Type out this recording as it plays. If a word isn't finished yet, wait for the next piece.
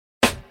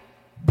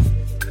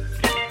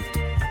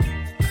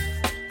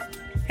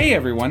Hey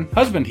everyone,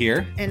 husband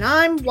here. And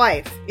I'm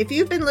wife. If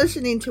you've been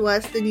listening to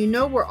us, then you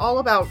know we're all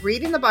about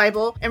reading the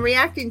Bible and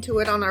reacting to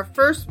it on our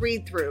first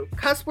read-through.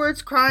 Cuss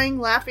words, crying,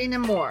 laughing,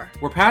 and more.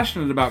 We're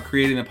passionate about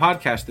creating a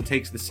podcast that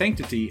takes the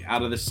sanctity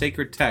out of the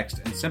sacred text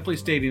and simply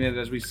stating it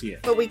as we see it.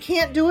 But we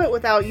can't do it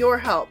without your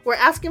help. We're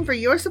asking for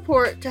your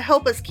support to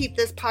help us keep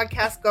this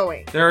podcast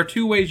going. There are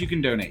two ways you can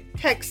donate.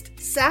 Text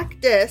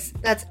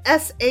SACDIS, that's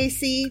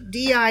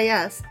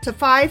SACDIS, to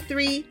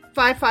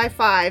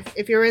 53555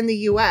 if you're in the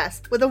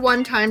U.S. with a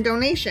one-time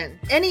donation.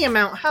 Any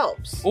amount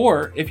helps.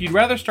 Or, if you'd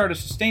rather start a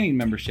sustaining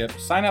membership,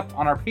 sign up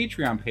on our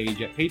Patreon page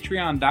at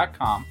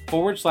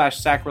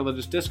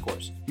patreon.com/sacrilegious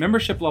discourse.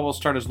 Membership levels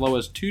start as low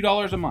as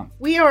 $2 a month.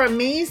 We are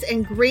amazed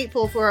and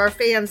grateful for our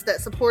fans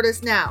that support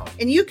us now,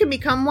 and you can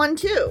become one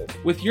too.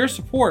 With your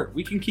support,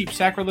 we can keep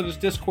Sacrilegious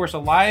Discourse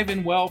alive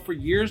and well for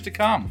years to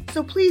come.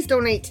 So please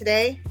donate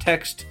today.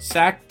 Text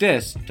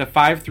SACDIS to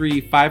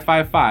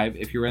 53555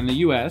 if you're in the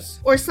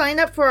U.S. Or sign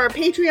up for our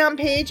Patreon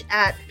page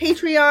at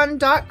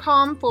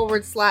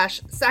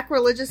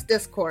patreon.com/sacrilegious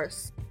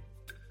discourse.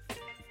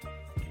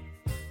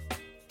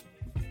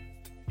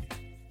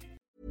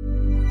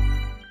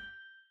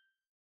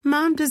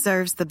 Mom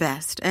deserves the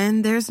best,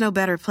 and there's no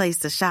better place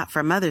to shop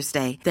for Mother's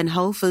Day than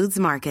Whole Foods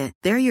Market.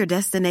 They're your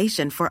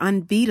destination for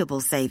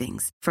unbeatable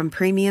savings, from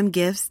premium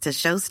gifts to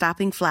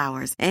show-stopping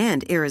flowers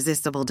and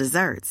irresistible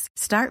desserts.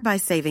 Start by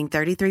saving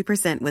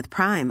 33% with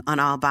Prime on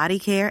all body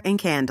care and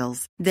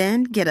candles.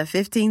 Then get a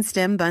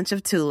 15-stem bunch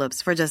of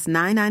tulips for just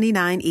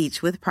 $9.99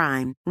 each with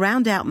Prime.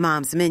 Round out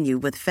Mom's menu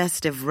with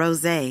festive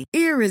rosé,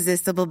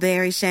 irresistible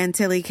berry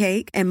chantilly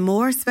cake, and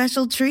more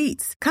special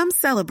treats. Come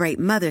celebrate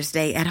Mother's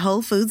Day at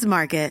Whole Foods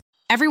Market.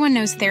 Everyone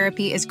knows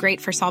therapy is great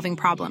for solving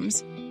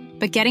problems,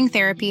 but getting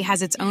therapy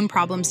has its own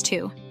problems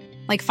too,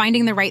 like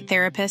finding the right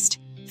therapist,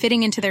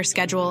 fitting into their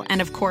schedule,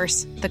 and of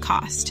course, the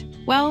cost.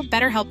 Well,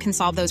 BetterHelp can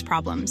solve those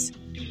problems.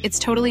 It's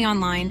totally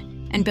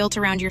online and built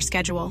around your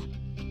schedule.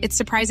 It's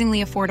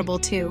surprisingly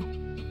affordable too.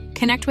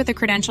 Connect with a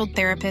credentialed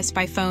therapist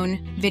by phone,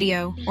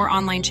 video, or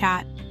online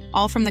chat,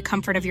 all from the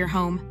comfort of your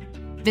home.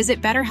 Visit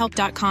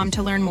BetterHelp.com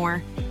to learn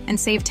more and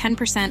save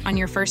 10% on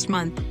your first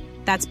month.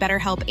 That's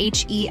BetterHelp,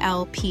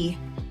 H-E-L-P.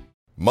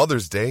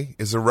 Mother's Day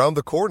is around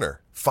the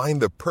corner.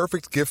 Find the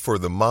perfect gift for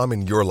the mom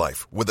in your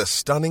life with a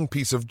stunning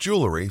piece of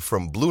jewelry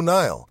from Blue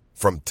Nile.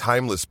 From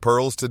timeless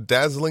pearls to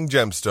dazzling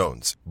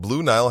gemstones,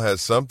 Blue Nile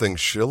has something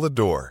she'll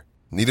adore.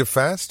 Need it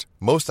fast?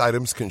 Most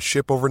items can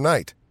ship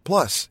overnight.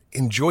 Plus,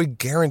 enjoy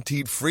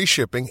guaranteed free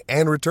shipping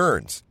and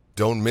returns.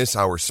 Don't miss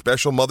our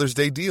special Mother's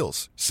Day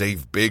deals.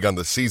 Save big on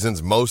the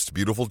season's most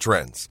beautiful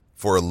trends.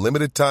 For a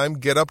limited time,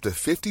 get up to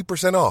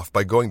 50% off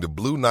by going to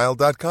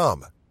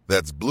BlueNile.com.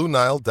 That's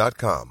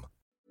BlueNile.com.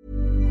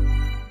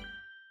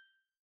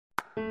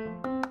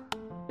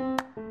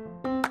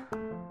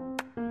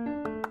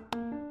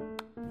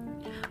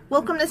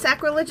 Welcome to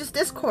Sacrilegious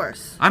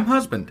Discourse. I'm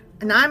husband.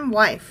 And I'm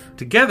wife.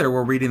 Together,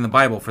 we're reading the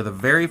Bible for the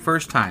very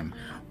first time.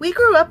 We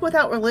grew up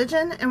without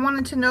religion and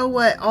wanted to know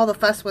what all the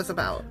fuss was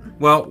about.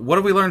 Well, what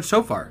have we learned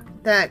so far?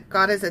 That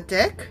God is a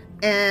dick,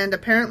 and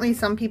apparently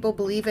some people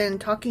believe in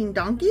talking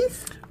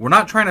donkeys? We're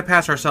not trying to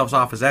pass ourselves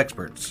off as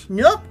experts.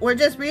 Nope, we're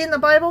just reading the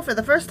Bible for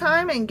the first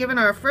time and giving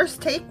our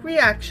first take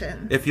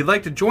reaction. If you'd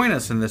like to join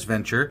us in this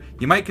venture,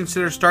 you might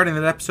consider starting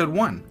at episode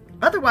 1.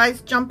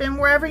 Otherwise, jump in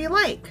wherever you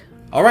like.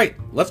 All right,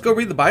 let's go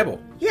read the Bible.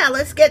 Yeah,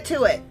 let's get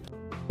to it.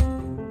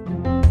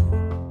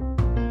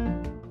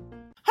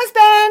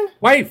 Husband!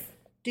 Wife!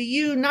 Do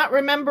you not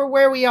remember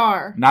where we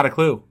are? Not a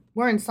clue.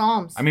 We're in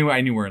Psalms. I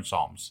knew we're in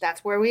Psalms.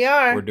 That's where we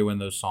are. We're doing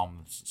those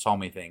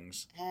psalmy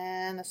things.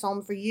 And a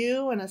psalm for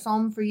you, and a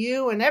psalm for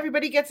you, and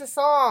everybody gets a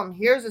psalm.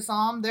 Here's a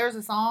psalm, there's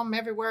a psalm,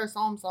 everywhere a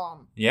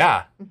psalm.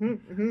 Yeah.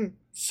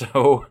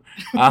 So,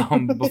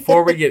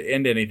 before we get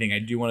into anything, I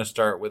do want to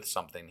start with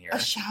something here. A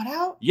shout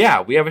out?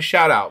 Yeah, we have a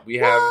shout out. We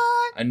have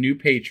What? a new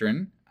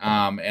patron,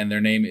 and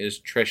their name is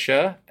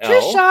Trisha L.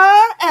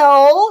 Trisha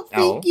L.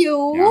 Thank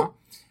you. Yeah.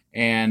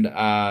 And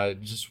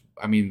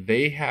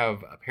they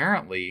have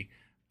apparently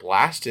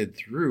blasted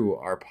through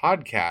our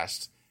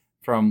podcast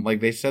from,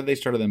 like, they said they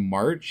started in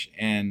March,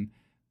 and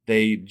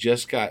they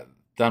just got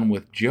done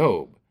with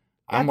Job.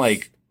 I'm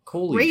like,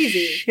 holy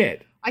crazy.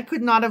 shit. I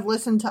could not have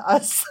listened to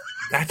us.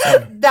 That's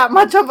that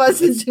much of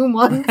us in 2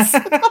 months.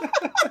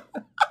 That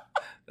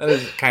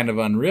is kind of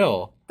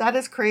unreal. That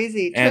is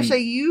crazy. And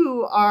Trisha,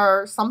 you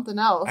are something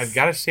else. I've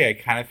got to say, I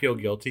kind of feel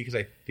guilty because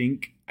I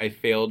think I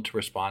failed to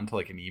respond to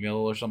like an email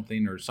or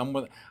something, or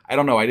someone, I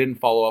don't know. I didn't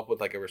follow up with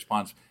like a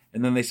response.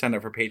 And then they signed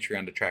up for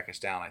Patreon to track us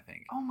down, I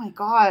think. Oh my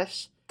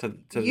gosh. To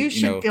you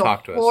should feel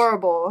talk to us.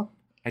 horrible.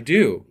 I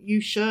do. You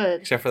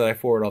should. Except for that I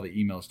forward all the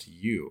emails to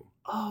you.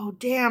 Oh,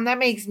 damn. That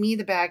makes me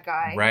the bad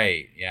guy.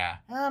 Right. Yeah.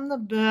 I'm the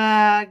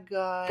bad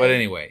guy. But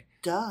anyway,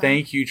 Duh.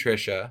 Thank you,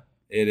 Trisha.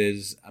 It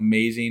is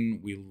amazing.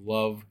 We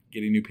love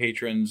getting new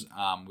patrons.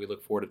 We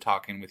look forward to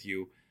talking with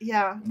you.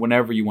 Yeah.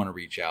 Whenever you want to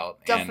reach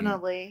out.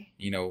 Definitely.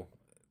 And,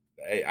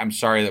 I'm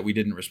sorry that we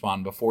didn't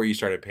respond before you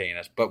started paying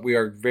us, but we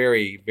are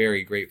very,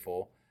 very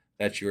grateful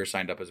that you are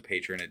signed up as a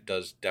patron. It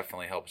does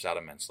definitely help us out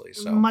immensely.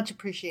 So much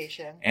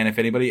appreciation. And if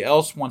anybody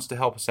else wants to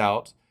help us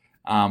out,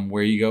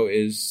 where you go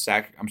is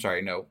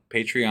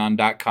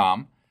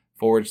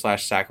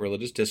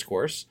patreon.com/sacrilegious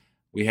discourse.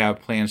 We have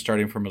plans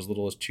starting from as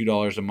little as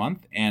 $2 a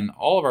month, and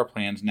all of our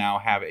plans now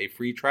have a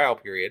free trial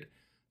period.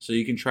 So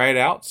you can try it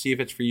out, see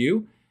if it's for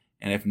you.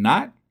 And if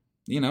not,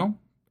 I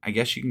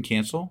guess you can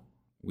cancel.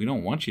 We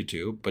don't want you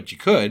to, but you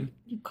could.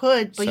 You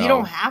could, but you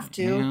don't have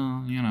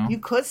to. You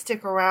could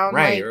stick around.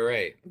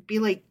 Right. Be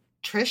like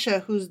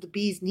Trisha, who's the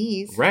bee's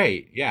knees.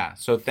 Right, yeah.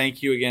 So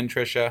thank you again,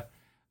 Trisha.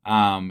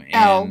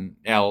 And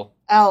L.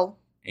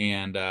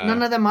 And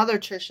none of them other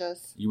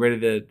Trishas. You ready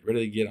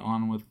to get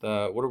on with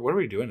what are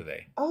we doing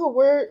today? Oh,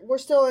 we're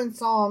still in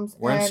Psalms.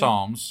 We're in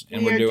Psalms,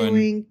 and we're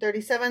doing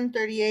 37,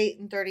 38,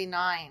 and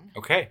 39.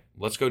 Okay,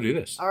 let's go do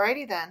this.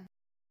 Alrighty then.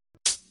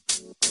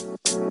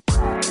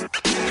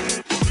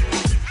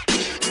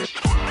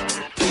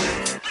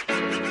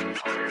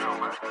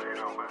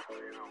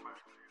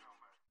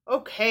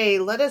 Okay,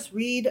 let us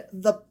read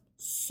the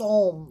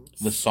Psalms.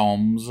 The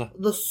Psalms.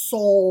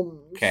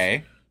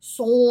 Okay.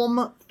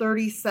 Psalm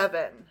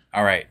 37.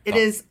 All right. It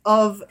is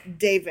of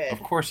David.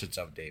 Of course it's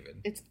of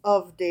David. It's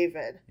of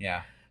David.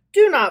 Yeah.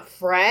 Do not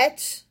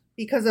fret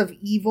because of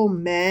evil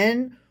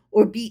men,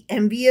 or be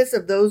envious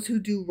of those who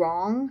do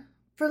wrong.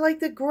 For like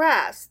the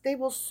grass, they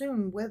will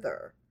soon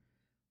wither.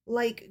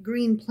 Like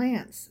green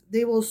plants,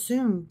 they will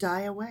soon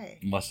die away.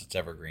 Unless it's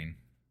evergreen.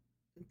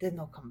 Then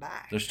they'll come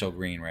back. They're still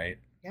green, right?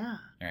 Yeah.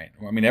 All right.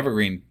 Well, I mean,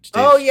 evergreen stays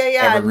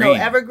evergreen. No,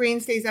 evergreen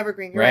stays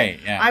evergreen.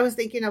 Right, yeah. I was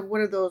thinking of one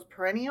of those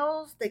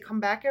perennials. They come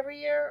back every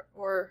year,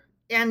 or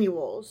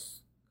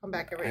annuals come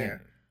back every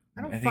year.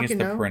 I think it's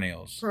the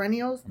perennials.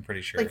 Perennials? I'm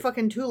pretty sure. Like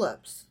fucking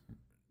tulips.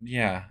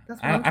 Yeah.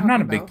 That's what I'm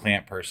not a big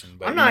plant person.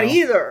 But I'm not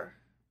either.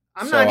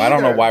 I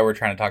don't know why we're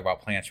trying to talk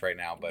about plants right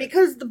now. But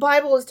because the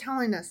Bible is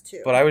telling us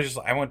to. But I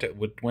went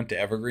to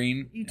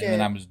evergreen, and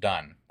then I was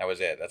done. That was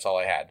it. That's all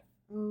I had.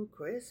 Oh,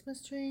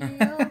 Christmas tree,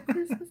 oh,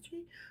 Christmas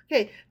tree.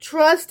 Okay,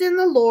 trust in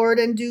the Lord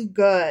and do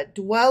good.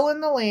 Dwell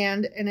in the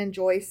land and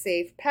enjoy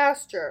safe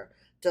pasture.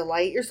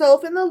 Delight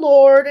yourself in the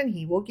Lord, and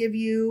he will give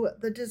you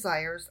the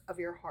desires of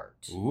your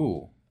heart.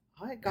 Ooh.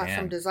 I got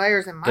some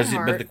desires in my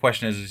heart. But the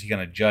question is he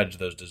going to judge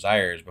those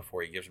desires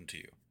before he gives them to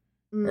you?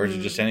 Or is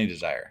it just any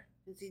desire?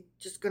 Is he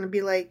just going to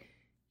be like,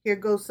 here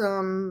goes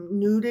some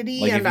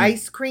nudity and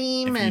ice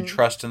cream? If you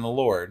trust in the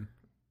Lord,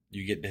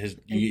 you get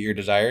your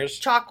desires?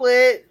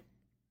 Chocolate.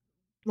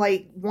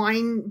 Like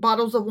wine,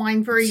 bottles of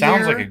wine for a year.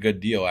 Sounds like a good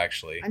deal,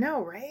 actually. I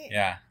know, right?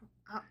 Yeah.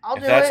 I'll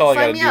do it.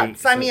 Sign me up.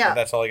 Sign me up.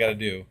 That's all I got to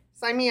do.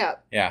 Sign me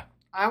up. Yeah.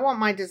 I want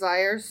my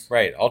desires.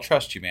 Right. I'll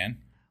trust you, man.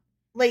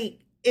 Like,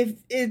 if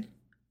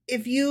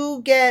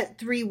you get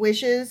 3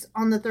 wishes,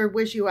 on the 3rd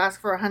wish, you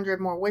ask for 100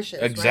 more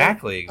wishes.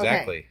 Exactly. Right?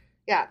 Exactly. Okay.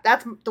 Yeah,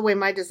 that's the way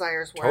my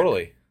desires work.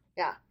 Totally.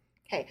 Yeah.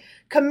 Okay.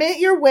 Commit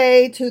your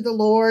way to the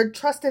Lord.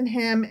 Trust in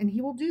him, and he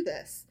will do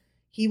this.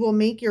 He will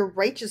make your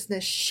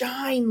righteousness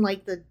shine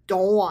like the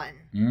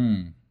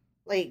dawn.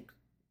 Like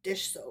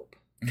dish soap.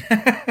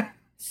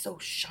 So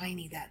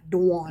shiny, that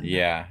dawn.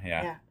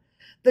 Yeah.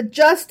 The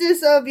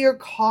justice of your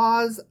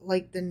cause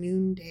like the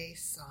noonday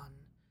sun.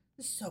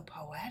 This is so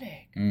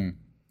poetic.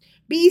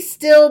 Be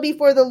still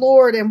before the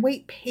Lord and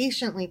wait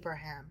patiently for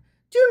him.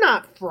 Do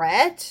not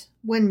fret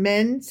when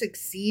men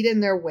succeed in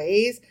their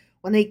ways,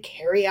 when they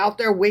carry out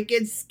their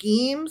wicked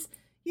schemes.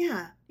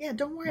 Yeah,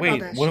 don't worry about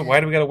that shit. Why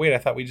do we gotta wait? I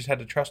thought we just had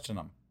to trust in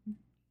them.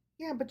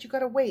 Yeah, but you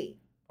gotta wait.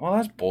 Well,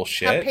 that's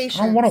bullshit. Have patience.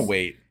 I don't want to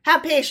wait.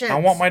 Have patience. I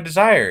want my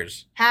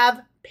desires.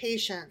 Have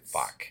patience.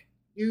 Fuck.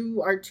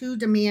 You are too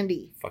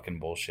demandy. Fucking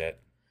bullshit.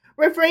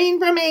 Refrain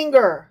from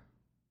anger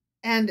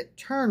and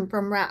turn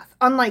from wrath.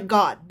 Unlike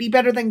God. Be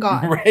better than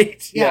God.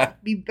 Right. Yeah.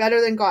 Be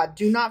better than God.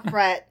 Do not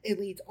fret. It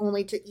leads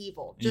only to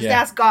evil. Just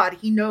ask God.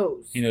 He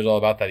knows. He knows all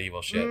about that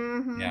evil shit.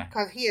 Mm-hmm. Yeah.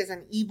 Because he is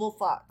an evil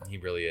fuck. He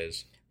really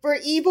is. For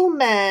evil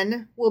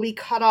men will be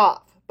cut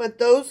off, but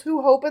those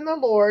who hope in the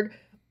Lord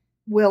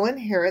will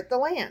inherit the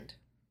land.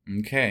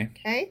 Okay.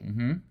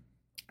 Mm-hmm.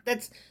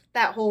 That's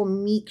that whole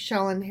meek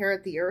shall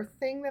inherit the earth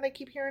thing that I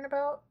keep hearing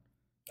about.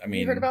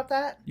 You heard about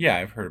that? Yeah,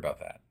 I've heard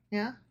about that.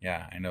 Yeah?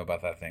 Yeah, I know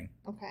about that thing.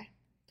 Okay.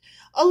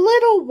 A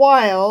little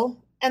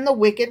while, and the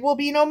wicked will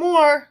be no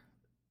more.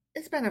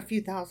 It's been a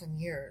few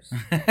thousand years.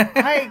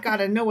 I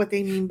gotta know what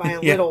they mean by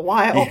a little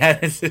while. Yeah,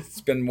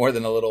 it's been more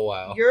than a little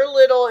while. Your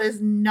little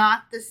is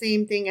not the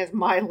same thing as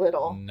my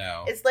little.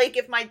 No. It's like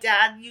if my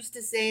dad used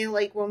to say,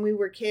 like when we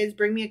were kids,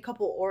 bring me a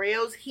couple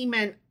Oreos, he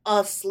meant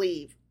a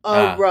sleeve,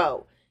 a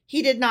row.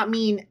 He did not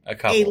mean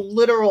a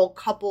literal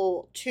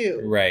couple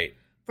too. Right.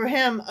 For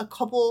him, a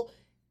couple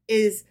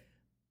is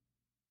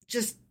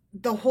just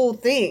the whole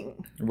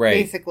thing.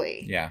 Right.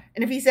 Basically. Yeah.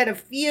 And if he said a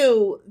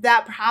few,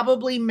 that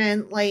probably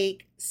meant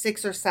like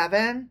 6 or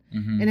 7.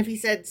 Mm-hmm. And if he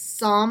said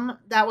some,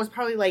 that was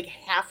probably like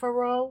half a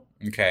row.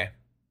 Okay.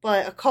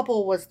 But a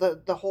couple was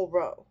the whole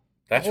row.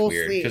 That's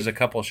weird, because a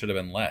couple should have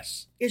been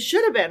less. It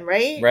should have been,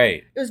 right?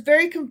 Right. It was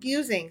very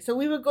confusing. So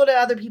we would go to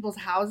other people's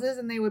houses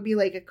and they would be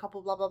like a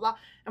couple, blah, blah, blah.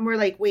 And we're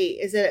like, wait,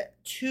 is it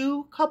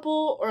 2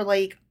 couple or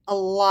like a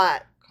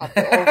lot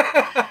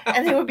couple.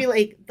 And they would be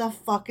like, the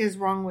fuck is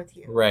wrong with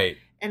you? Right.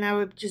 And I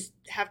would just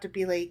have to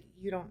be like,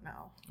 you don't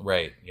know.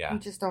 Right, yeah. You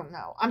just don't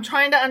know. I'm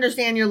trying to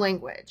understand your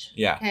language.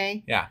 Yeah.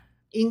 Okay? Yeah.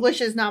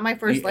 English is not my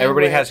first language.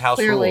 Everybody has house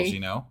clearly. rules, you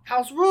know?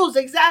 House rules,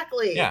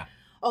 exactly. Yeah.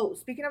 Oh,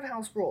 speaking of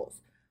house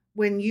rules,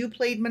 when you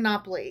played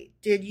Monopoly,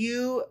 did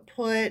you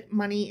put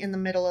money in the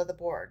middle of the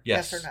board?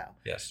 Yes. Yes or no?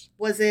 Yes.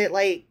 Was it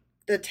like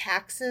the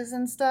taxes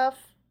and stuff?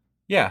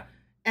 Yeah.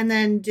 And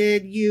then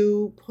did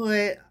you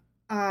put,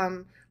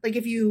 like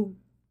if you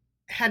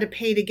had to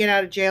pay to get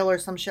out of jail or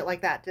some shit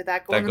like that, did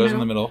that go in the middle? That goes in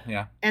the middle,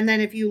 yeah. And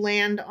then if you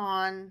land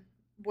on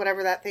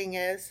whatever that thing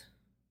is.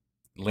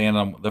 Land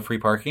on the free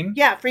parking?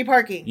 Yeah, free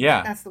parking.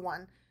 Yeah. That's the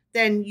one.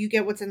 Then you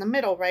get what's in the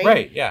middle, right?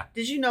 Right, yeah.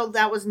 Did you know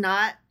that was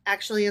not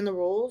actually in the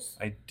rules?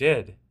 I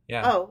did,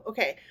 yeah. Oh,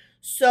 okay.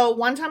 So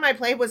one time I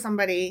played with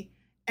somebody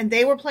and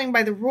they were playing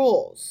by the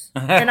rules.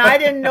 And I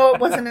didn't know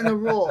it wasn't in the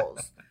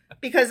rules.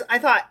 Because I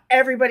thought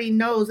everybody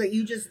knows that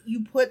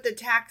you put the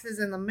taxes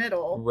in the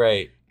middle.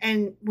 Right.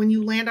 And when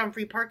you land on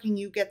free parking,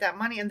 you get that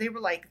money. And they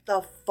were like,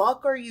 the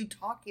fuck are you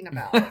talking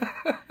about?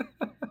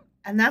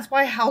 And that's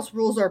why house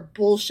rules are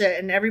bullshit.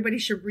 And everybody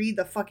should read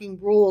the fucking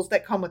rules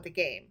that come with the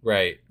game.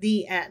 Right.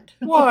 The end.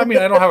 Well, I mean,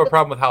 I don't have a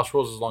problem with house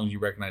rules as long as you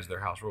recognize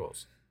they're house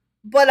rules.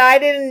 But I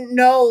didn't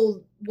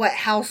know what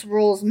house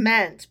rules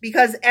meant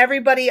because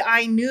everybody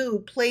I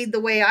knew played the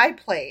way I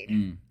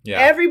played. Yeah.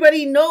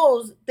 Everybody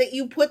knows that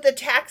you put the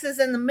taxes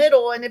in the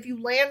middle and if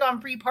you land on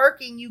free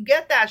parking, you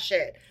get that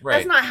shit. Right.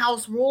 That's not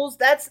house rules.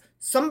 That's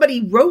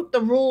somebody wrote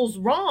the rules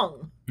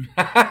wrong.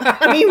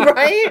 I mean,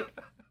 right?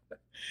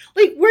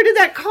 Like, where did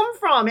that come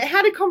from? It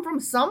had to come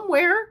from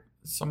somewhere.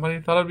 Somebody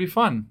thought it'd be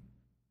fun.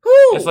 Who?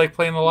 It's like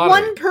playing the lottery.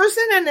 One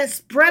person and it's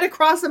spread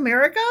across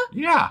America?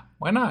 Yeah,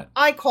 why not?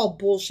 I call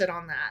bullshit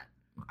on that.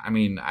 I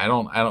mean, I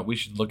don't, we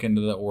should look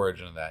into the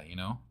origin of that, you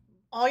know?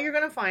 All you're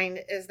going to find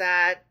is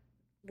that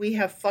we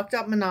have fucked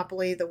up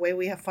Monopoly the way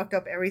we have fucked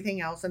up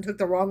everything else and took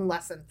the wrong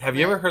lesson. Have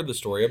you ever heard the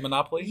story of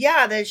Monopoly?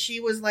 Yeah, that she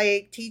was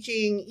like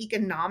teaching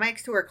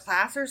economics to her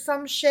class or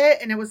some shit.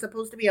 And it was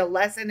supposed to be a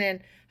lesson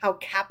in how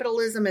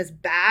capitalism is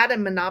bad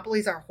and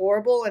monopolies are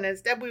horrible. And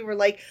instead we were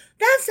like,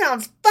 that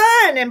sounds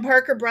fun. And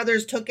Parker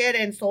Brothers took it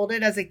and sold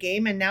it as a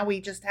game. And now we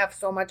just have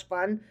so much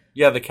fun.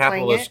 Yeah, the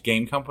capitalist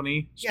game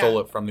company stole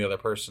it from the other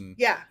person.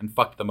 Yeah. And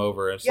fucked them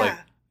over. It's like,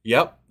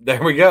 yep,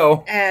 there we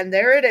go. And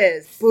there it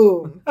is.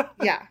 Boom.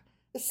 Yeah.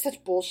 It's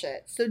such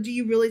bullshit. So do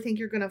you really think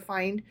you're going to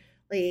find,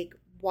 like,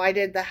 why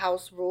did the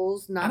house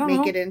rules not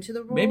make it into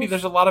the rules? Maybe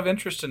there's a lot of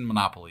interest in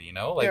Monopoly, you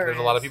know? Like, there's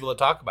a lot of people that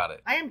talk about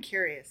it. I am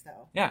curious,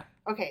 though. Yeah.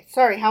 Okay,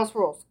 sorry, house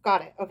rules.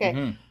 Got it. Okay.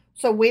 Mm-hmm.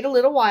 So wait a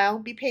little while.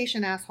 Be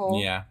patient, asshole.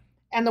 Yeah.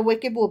 And the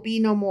wicked will be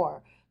no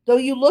more. Though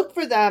you look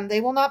for them, they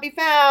will not be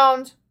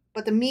found.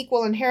 But the meek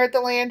will inherit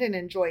the land and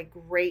enjoy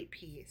great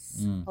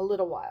peace. A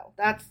little while.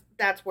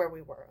 That's where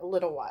we were. A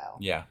little while.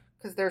 Yeah.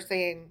 Because they're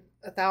saying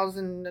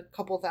 1,000, a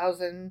couple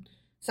thousand,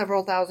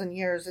 several thousand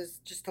years is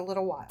just a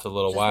little while. It's a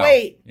little just while.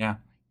 Wait. Yeah.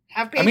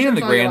 Have patience. I mean, in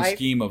the grand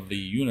scheme of the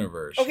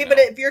universe. Okay, but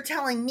if you're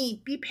telling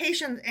me, be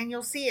patient and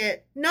you'll see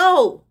it.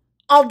 No,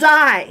 I'll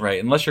die.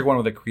 Right. Unless you're going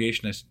with a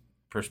creationist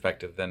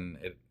perspective, then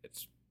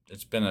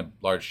it's been a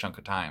large chunk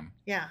of time.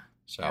 Yeah.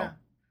 So.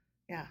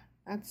 Yeah.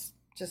 That's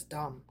just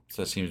dumb.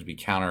 So it seems to be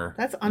counterintuitive.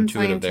 That's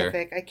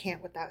unscientific. I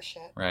can't with that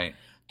shit. Right.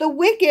 The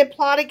wicked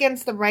plot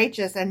against the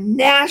righteous and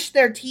gnash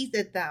their teeth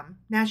at them.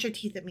 Gnash your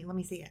teeth at me. Let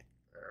me see it.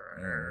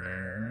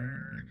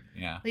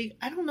 Yeah. Like,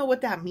 I don't know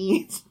what that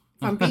means,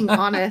 if I'm being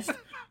honest.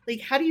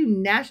 Like, how do you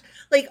gnash?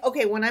 Like,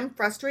 okay, when I'm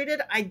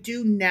frustrated, I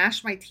do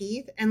gnash my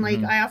teeth. And,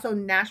 like, I also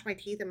gnash my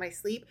teeth in my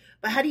sleep.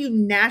 But how do you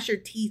gnash your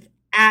teeth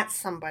at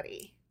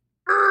somebody?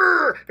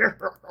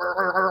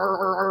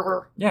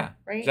 Yeah,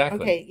 right?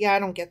 Exactly. Okay, yeah, I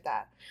don't get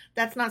that.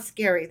 That's not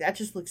scary. That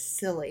just looks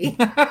silly.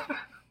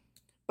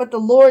 But the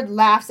Lord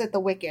laughs at the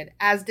wicked,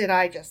 as did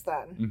I just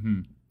then.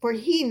 Mm-hmm. For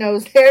he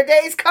knows their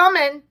day's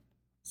coming.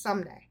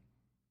 Someday.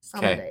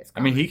 Okay.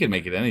 I mean, he could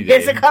make it any day.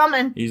 It's a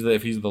coming.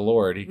 If he's the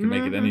Lord, he can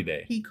make it any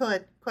day. He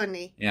could, couldn't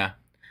he? Yeah.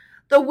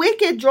 The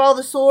wicked draw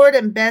the sword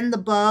and bend the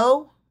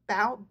bow.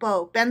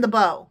 Bend the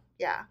bow.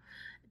 Yeah.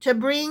 To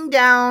bring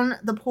down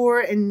the poor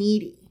and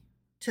needy.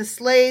 To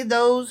slay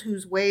those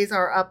whose ways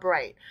are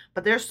upright.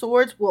 But their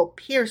swords will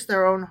pierce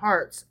their own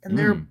hearts. And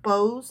their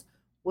bows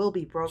will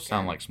be broken.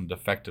 Sound like some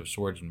defective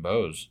swords and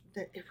bows.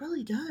 It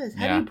really does.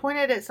 How do you point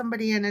it at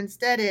somebody and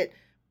instead it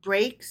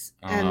breaks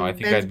and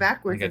bends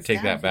backwards? I think I'd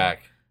take that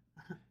back.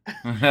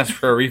 That's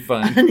for a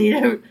refund.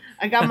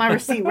 I got my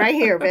receipt right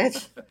here,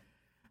 bitch.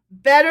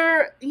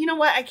 Better, you know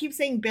what? I keep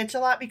saying bitch a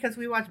lot because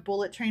we watched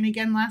Bullet Train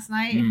again last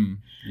night.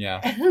 Yeah.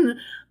 And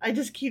I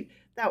just keep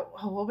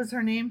what was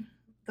her name?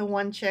 The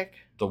one chick.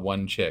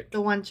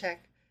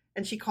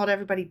 And she called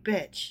everybody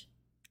bitch.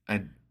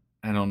 I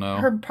don't know.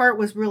 Her part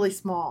was really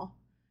small.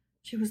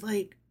 She was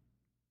like,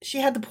 she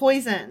had the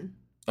poison.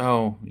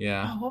 Oh,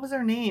 yeah. Oh, what was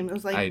her name? It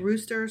was like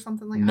Rooster or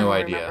something like that. No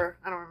idea.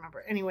 I don't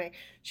remember. Anyway,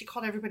 she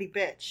called everybody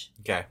bitch.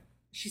 Okay.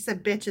 She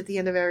said bitch at the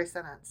end of every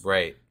sentence.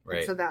 Right.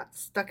 And so that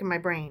stuck in my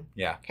brain.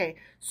 Yeah. Okay.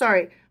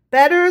 Sorry.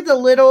 Better the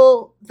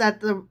little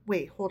that the...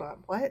 Wait, hold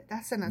on. What?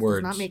 That sentence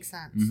Words. does not make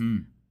sense. Mm-hmm.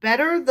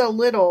 Better the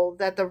little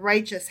that the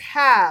righteous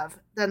have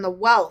than the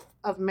wealth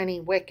of many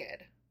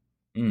wicked.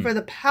 For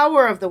the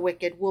power of the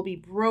wicked will be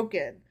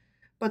broken,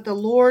 but the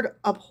Lord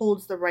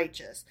upholds the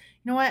righteous.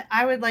 You know what?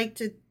 I would like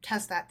to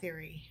test that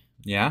theory.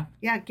 Yeah?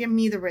 Yeah, give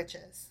me the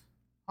riches.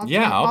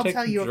 I'll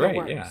tell you if it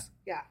works.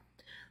 Yeah.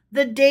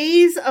 The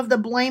days of the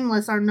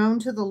blameless are known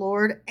to the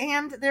Lord,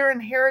 and their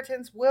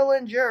inheritance will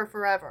endure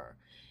forever.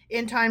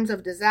 In times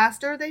of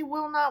disaster, they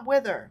will not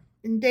wither.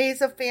 In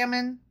days of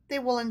famine, they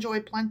will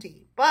enjoy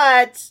plenty.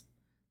 But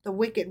the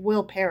wicked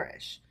will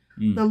perish.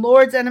 The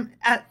Lord's enemy,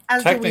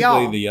 as do we all.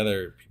 Technically, the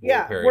other people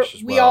will perish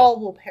as well. We all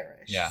will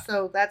perish. Yeah.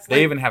 So that's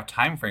they even have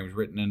time frames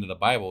written into the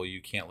Bible.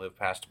 You can't live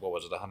past,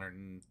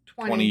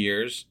 120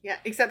 years? Yeah,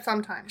 except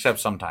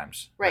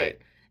sometimes. Right.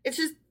 It's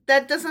just,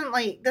 that doesn't,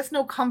 that's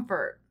no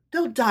comfort.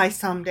 They'll die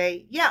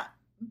someday. Yeah.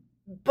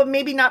 But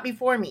maybe not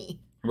before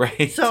me.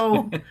 Right.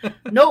 So,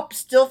 nope,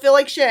 still feel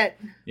like shit.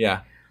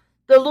 Yeah.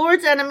 The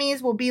Lord's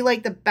enemies will be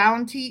like the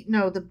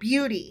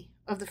beauty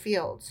of the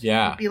fields.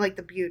 Yeah. It'll be like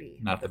the beauty.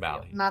 Not the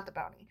bounty. Not the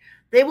bounty.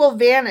 They will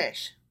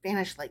vanish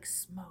like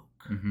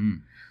smoke. Mm-hmm.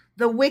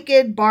 The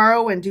wicked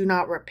borrow and do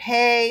not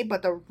repay,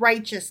 but the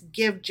righteous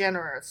give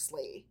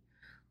generously.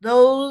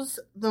 Those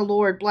the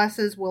Lord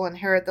blesses will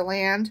inherit the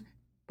land,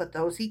 but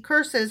those he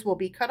curses will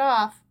be cut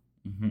off.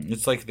 Mm-hmm.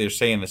 It's like they're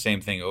saying the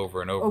same thing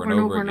over and over and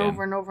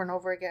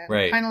over again.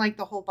 Right. Kind of like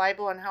the whole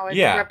Bible and how it's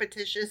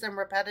repetitious and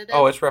repetitive.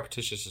 Oh, it's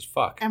repetitious as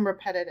fuck. And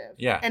repetitive.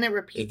 Yeah. And it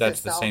repeats That's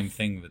itself. the same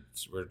thing.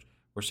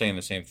 We're saying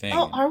the same thing.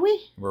 Oh, are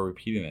we? We're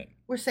repeating it.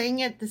 We're saying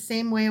it the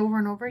same way over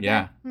and over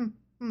again?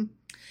 Yeah.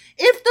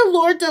 If the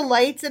Lord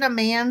delights in a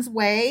man's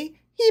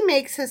way, he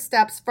makes his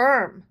steps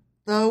firm.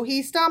 Though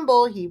he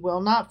stumble, he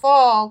will not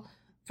fall,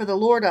 for the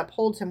Lord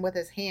upholds him with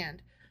his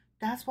hand.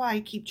 That's why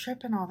I keep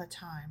tripping all the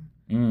time.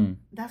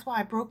 That's why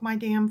I broke my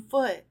damn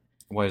foot.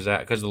 Why is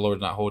that? Because the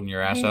Lord's not holding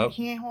your ass up?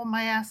 He ain't holding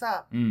my ass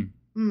up.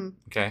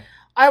 Okay.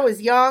 I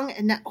was young,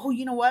 and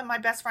you know what? My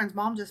best friend's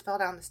mom just fell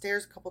down the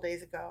stairs a couple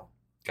days ago.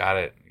 Got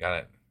it.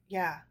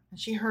 Yeah.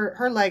 And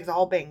her leg's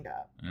all banged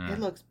up. It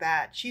looks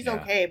bad. She's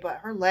okay, but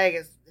her leg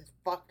is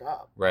fucked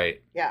up.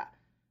 Right. Yeah.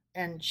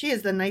 And she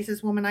is the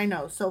nicest woman I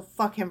know, so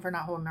fuck him for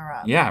not holding her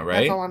up. Yeah,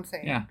 right? That's all I'm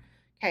saying. Yeah.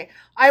 Okay.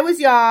 I was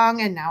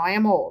young, and now I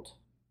am old.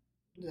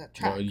 That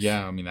tracks. Well,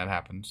 yeah, I mean, that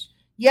happens.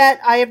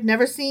 Yet I have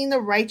never seen the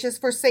righteous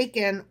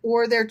forsaken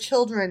or their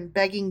children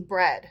begging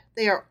bread.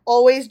 They are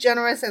always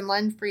generous and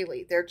lend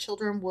freely. Their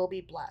children will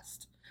be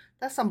blessed.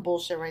 That's some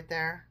bullshit right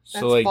there.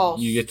 That's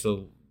false. You get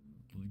to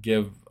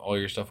give all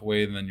your stuff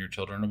away and then your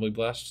children will be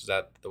blessed? Is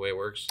that the way it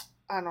works?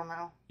 I don't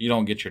know. You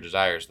don't get your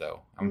desires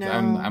though. I'm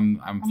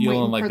waiting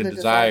feeling like for the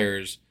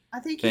desires. I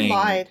think thing, he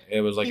lied.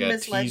 It was like he a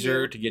misled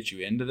teaser you. to get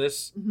you into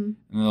this, Mm-hmm. and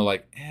they're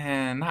like,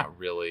 not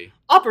really.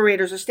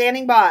 Operators are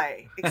standing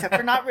by, except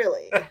for not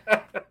really.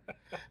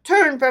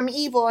 Turn from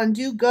evil and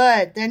do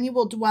good, then you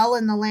will dwell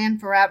in the land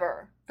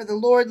forever. For the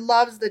Lord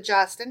loves the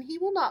just, and he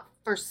will not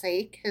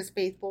forsake his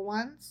faithful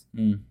ones.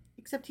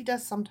 Except he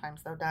does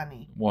sometimes, though, doesn't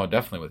he? Well,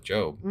 definitely with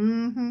Job.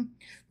 Mm-hmm.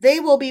 They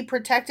will be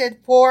protected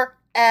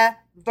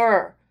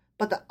forever,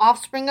 but the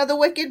offspring of the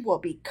wicked will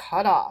be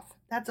cut off.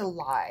 That's a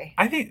lie.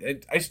 I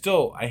think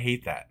I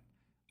hate that.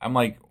 I'm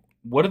like,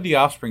 what did the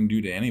offspring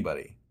do to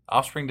anybody?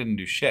 Offspring didn't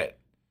do shit.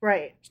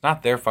 Right. It's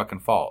not their fucking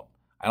fault.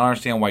 I don't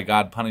understand why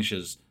God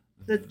punishes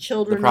the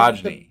children, the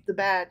progeny, the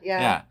bad.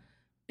 Yeah.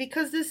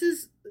 Because this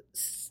is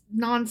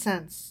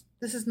nonsense.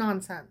 This is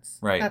nonsense.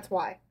 Right. That's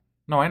why.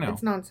 No, I know.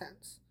 It's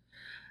nonsense.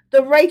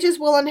 The righteous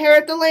will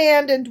inherit the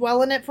land and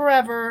dwell in it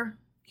forever.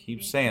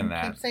 Keep saying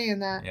that. Keep saying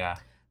that. Yeah.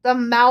 The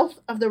mouth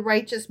of the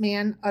righteous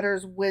man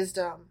utters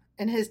wisdom,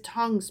 and his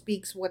tongue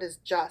speaks what is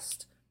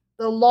just.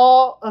 The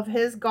law of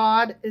his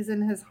God is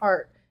in his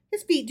heart.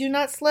 His feet do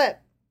not slip.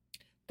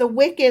 The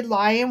wicked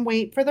lie in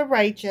wait for the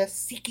righteous,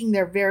 seeking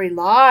their very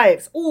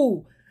lives.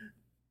 Ooh,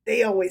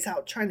 they always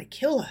out trying to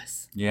kill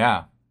us.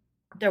 Yeah.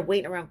 They're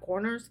waiting around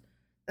corners.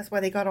 That's why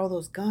they got all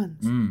those guns.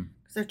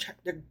 Because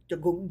they're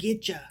going to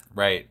get you.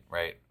 Right.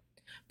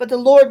 But the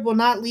Lord will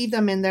not leave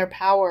them in their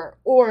power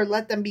or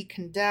let them be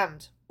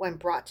condemned when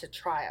brought to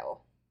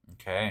trial.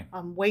 Okay.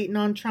 I'm waiting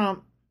on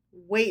Trump,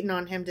 waiting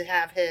on him to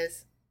have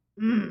his.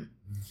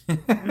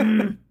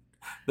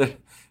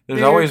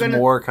 There's always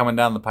more coming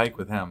down the pike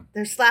with him.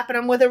 They're slapping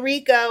him with a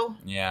RICO.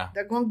 Yeah.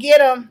 They're going to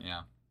get him.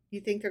 Yeah.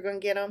 You think they're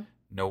going to get him?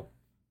 Nope.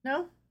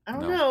 No? I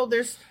don't know.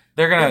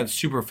 They're going to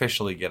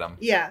superficially get him.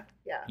 Yeah.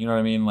 You know what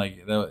I mean?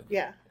 Like,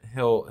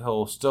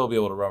 he'll still be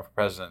able to run for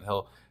president.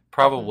 He'll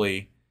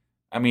probably,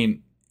 I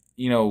mean,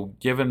 you know,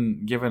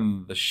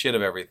 given the shit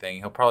of everything,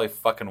 he'll probably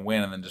fucking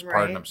win and then just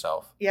pardon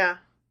himself. Yeah.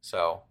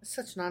 So. It's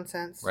such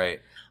nonsense.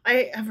 Right.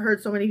 I have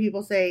heard so many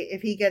people say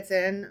if he gets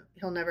in,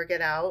 he'll never get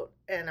out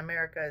and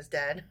America is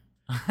dead.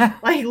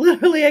 Like,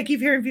 literally, I keep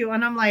hearing people,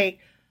 and I'm like,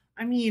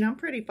 I mean, I'm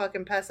pretty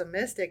fucking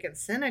pessimistic and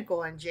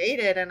cynical and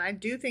jaded, and I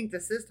do think the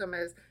system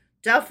has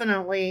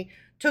definitely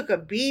took a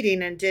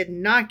beating and did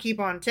not keep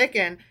on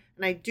ticking.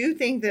 And I do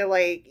think that,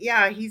 like,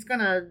 yeah, he's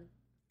gonna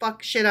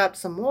fuck shit up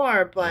some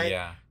more, but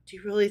Do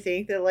you really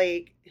think that,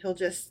 like, he'll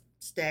just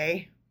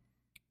stay?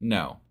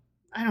 No.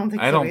 I don't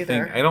think so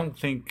either. I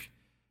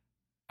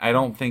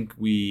don't think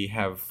we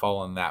have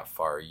fallen that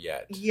far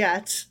yet.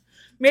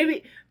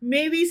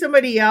 Maybe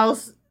somebody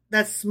else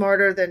that's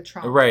smarter than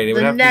Trump. Right. It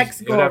would have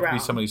to be around.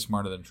 somebody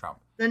smarter than Trump.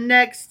 The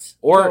next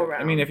or go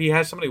around. I mean, if he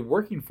has somebody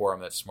working for him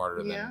that's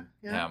smarter than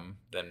him,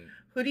 then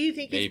who do you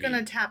think maybe. he's going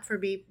to tap for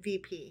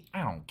VP?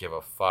 I don't give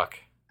a fuck.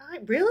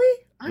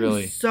 Really?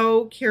 I'm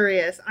so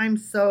curious. I'm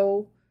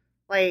so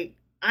like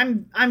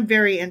I'm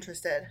very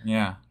interested.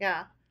 Yeah.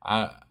 Yeah.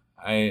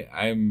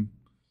 I'm.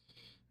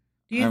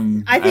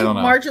 I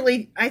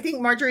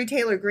think Marjorie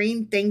Taylor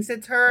Greene thinks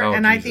it's her,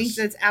 and Jesus. I think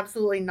that's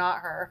absolutely not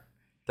her.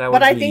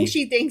 I think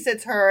she thinks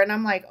it's her, and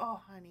I'm like,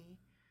 oh, honey,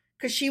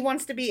 because she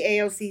wants to be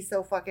AOC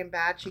so fucking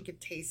bad she could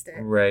taste it,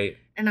 right?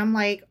 And I'm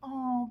like,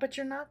 oh, but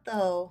you're not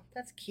though.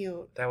 That's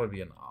cute. That would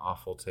be an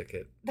awful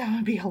ticket. That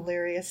would be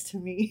hilarious to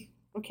me.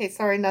 Okay,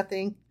 sorry,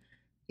 nothing.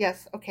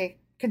 Yes, okay,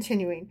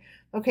 continuing.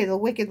 Okay, the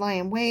wicked lie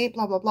in wait,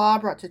 blah blah blah,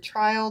 brought to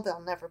trial.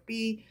 They'll never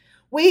be.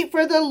 Wait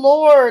for the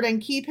Lord and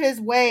keep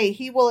his way.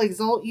 He will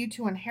exalt you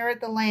to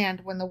inherit the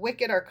land. When the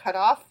wicked are cut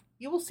off,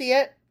 you will see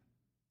it.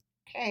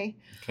 Okay.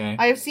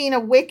 I have seen a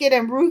wicked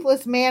and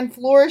ruthless man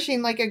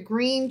flourishing like a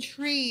green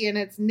tree in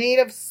its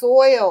native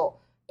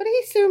soil. But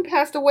he soon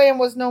passed away and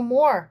was no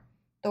more.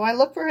 Though I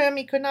looked for him,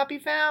 he could not be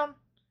found.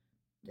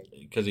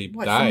 Because died.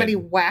 Somebody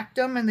whacked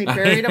him and they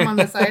buried him on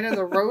the side of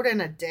the road in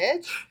a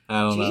ditch?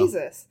 I don't know.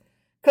 Jesus.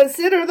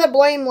 Consider the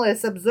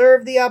blameless.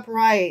 Observe the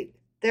upright.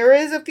 There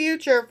is a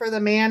future for the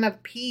man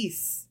of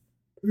peace.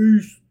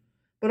 Peace.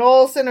 But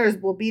all sinners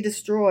will be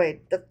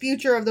destroyed. The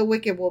future of the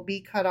wicked will be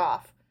cut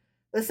off.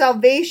 The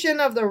salvation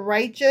of the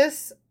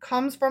righteous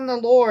comes from the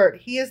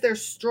Lord. He is their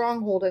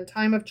stronghold in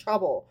time of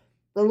trouble.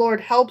 The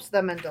Lord helps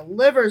them and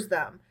delivers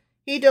them.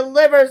 He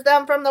delivers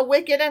them from the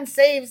wicked and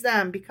saves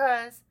them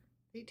because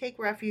they take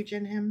refuge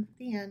in him.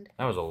 The end.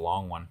 That was a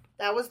long one.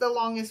 That was the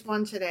longest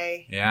one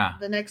today. Yeah.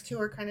 The next two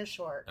are kind of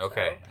short.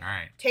 Okay. So all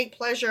right. Take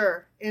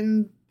pleasure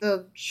in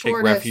the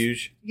shortest. Take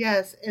refuge.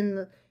 Yes,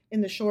 in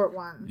the short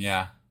ones.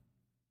 Yeah.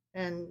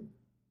 And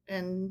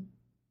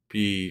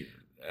be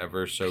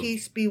ever so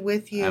peace be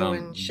with you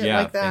and shit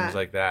like that. Things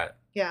like that.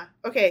 Yeah.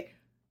 Okay.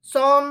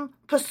 Psalm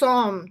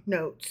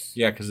notes.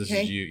 Yeah, because this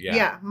is you. Yeah.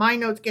 Yeah. My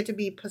notes get to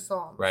be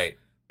psalms. Right.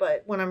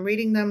 But when I'm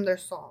reading them, they're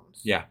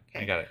psalms. Yeah.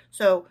 Okay. I got it.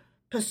 So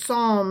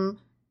Psalm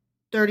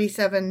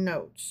 37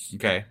 notes.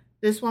 Okay.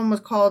 This one was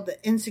called The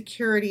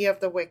Insecurity of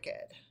the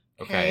Wicked.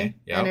 Okay.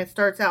 Yeah. And it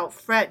starts out,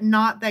 fret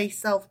not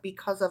thyself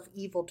because of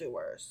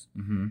evildoers.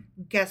 Mm-hmm.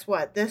 Guess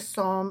what? This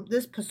psalm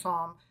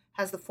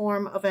has the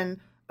form of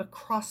an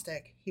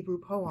acrostic Hebrew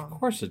poem. Of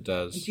course it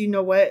does. Do you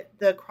know what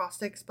the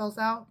acrostic spells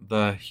out?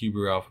 The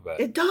Hebrew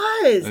alphabet. It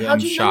does.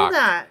 How'd you know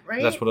that?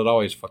 Right? That's what it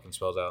always fucking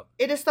spells out.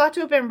 It is thought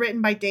to have been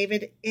written by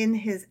David in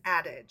his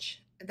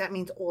adage. That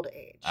means old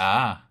age.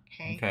 Ah.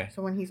 Okay.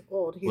 So when he's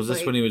old, he's was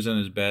this when he was in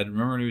his bed?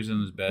 Remember when he was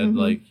in his bed, mm-hmm.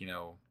 like, you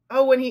know?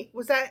 Oh, when he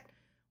was that?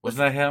 Wasn't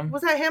that him?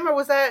 Was that him or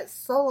was that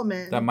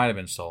Solomon? That might have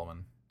been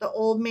Solomon. The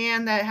old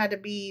man that had to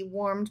be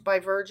warmed by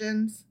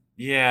virgins.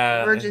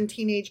 Yeah. Virgin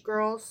teenage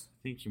girls.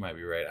 I think you might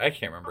be right. I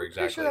can't remember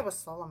exactly. I'm sure that was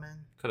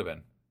Solomon. Could have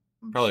been.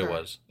 Probably sure.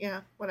 was.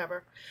 Yeah,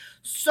 whatever.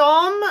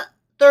 Psalm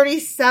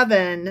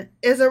 37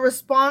 is a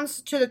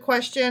response to the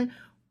question,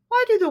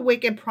 why do the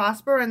wicked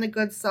prosper and the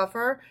good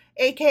suffer?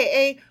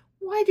 AKA,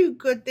 why do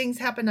good things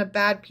happen to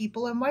bad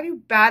people and why do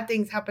bad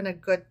things happen to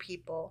good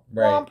people?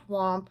 Right. Womp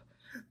womp.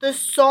 The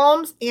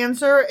Psalm's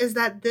answer is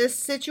that this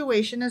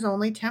situation is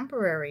only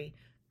temporary.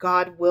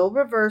 God will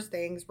reverse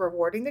things,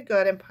 rewarding the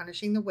good and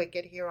punishing the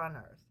wicked here on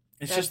earth.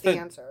 It's That's just the that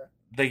answer.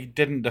 They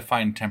didn't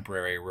define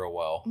temporary real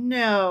well.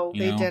 No,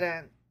 they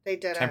didn't. They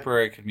didn't.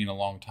 Temporary could mean a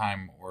long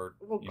time or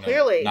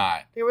clearly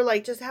not. They were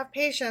like, just have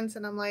patience.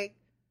 And I'm like,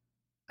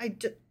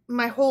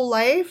 my whole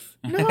life?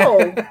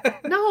 No.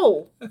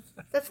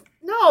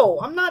 No.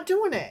 I'm not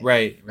doing it.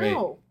 Right.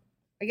 No.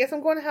 I guess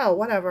I'm going to hell.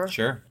 Whatever.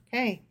 Sure.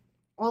 Okay.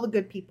 All the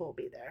good people will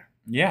be there.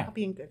 Yeah. I'll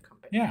be in good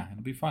company. Yeah.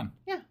 It'll be fun.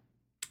 Yeah.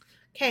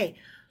 Okay.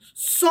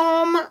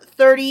 Psalm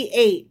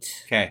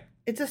 38. Okay.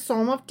 It's a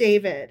Psalm of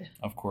David.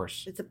 Of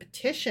course. It's a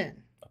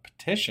petition. A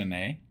petition,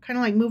 eh? Kind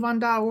of like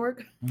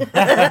moveon.org.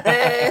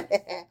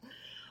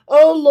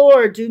 Oh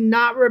Lord, do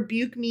not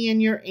rebuke me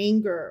in your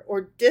anger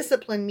or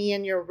discipline me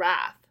in your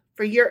wrath.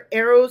 For your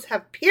arrows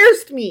have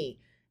pierced me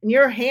and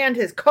your hand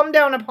has come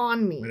down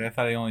upon me. Wait, I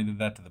thought he only did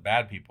that to the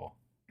bad people.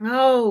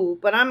 No,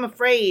 but I'm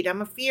afraid.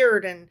 I'm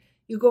afeared and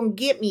you're going to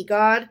get me,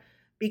 God.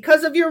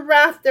 Because of your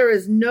wrath, there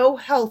is no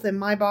health in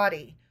my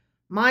body.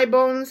 My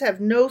bones have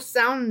no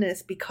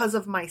soundness because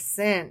of my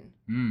sin.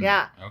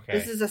 Yeah. Okay.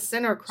 This is a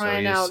sinner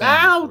crying out, sinned.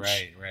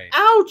 ouch! Right.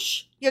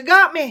 Ouch! You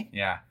got me.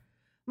 Yeah.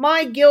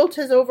 My guilt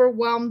has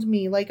overwhelmed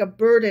me like a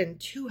burden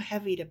too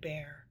heavy to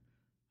bear.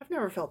 I've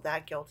never felt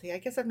that guilty. I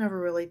guess I've never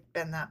really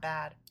been that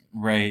bad.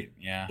 Right,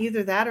 yeah.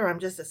 Either that or I'm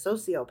just a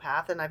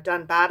sociopath and I've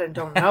done bad and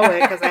don't know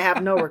it because I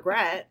have no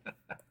regret.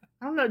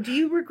 I don't know. Do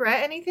you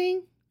regret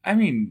anything? I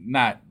mean,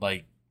 not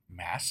like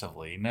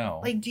massively,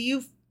 no. Like, do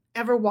you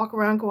ever walk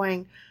around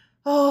going,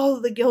 oh,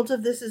 the guilt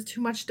of this is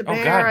too much to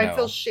bear. Oh, God, I no.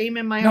 feel shame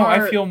in my No,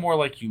 heart. I feel more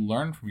like you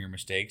learn from your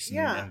mistakes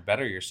Yeah. and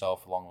better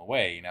yourself along the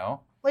way, you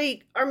know?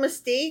 Like, are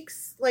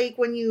mistakes like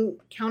when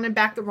you counted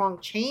back the wrong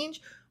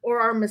change, or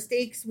are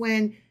mistakes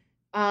when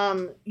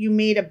you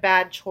made a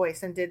bad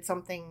choice and did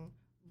something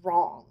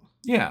wrong?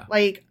 Yeah.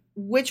 Like,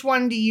 which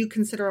one do you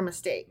consider a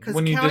mistake? Because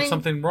when you did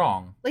something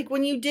wrong. Like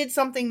when you did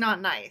something not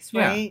nice,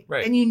 right? Yeah,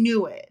 right. And you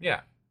knew it.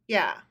 Yeah.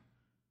 Yeah.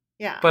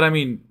 Yeah. But I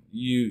mean,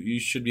 you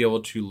should be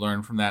able to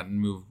learn from that and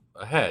move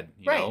ahead.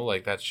 You Right. know,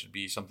 like that should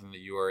be something that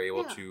you are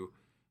able to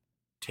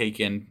take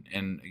in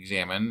and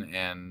examine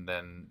and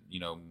then,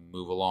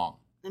 move along.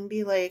 And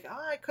be like,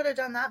 oh, I could have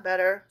done that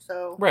better.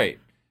 So right.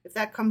 If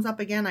that comes up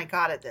again, I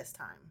got it this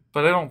time.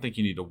 But I don't think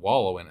you need to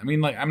wallow in it. I mean,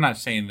 like, I'm not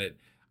saying that.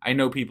 I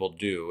know people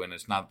do, and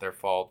it's not their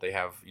fault. They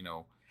have,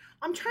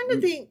 I'm trying to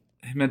think.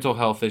 mental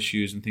health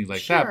issues and things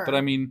like Sure. that. But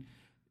I mean,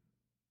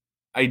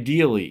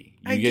 ideally,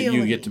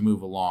 you get to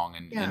move along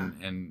and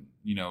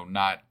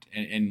not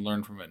and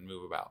learn from it and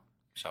move about.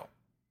 So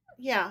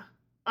yeah,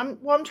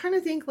 I'm trying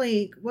to think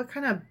like what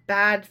kind of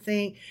bad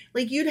thing,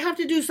 like you'd have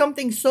to do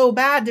something so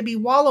bad to be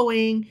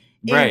wallowing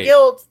in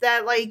guilt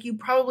that like you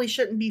probably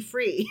shouldn't be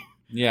free.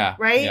 Yeah.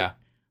 Right. Yeah.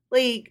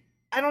 Like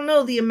I don't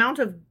know the amount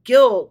of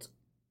guilt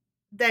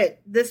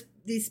that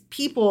these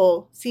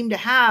people seem to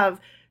have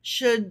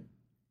should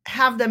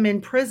have them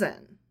in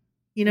prison.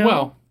 You know.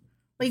 Well.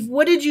 Like,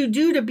 what did you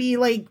do to be,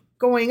 like,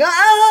 going,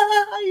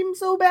 I'm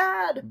so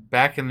bad?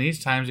 Back in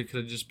these times, it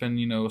could have just been,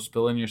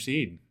 spilling your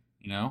seed,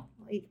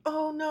 Like,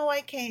 oh, no,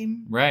 I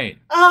came. Right.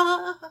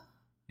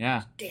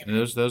 Yeah. Damn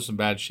it. Those some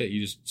bad shit.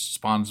 You just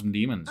spawn some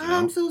demons,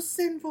 I'm so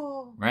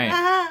sinful.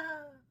 Right.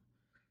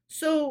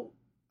 So,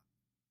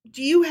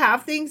 do you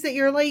have things that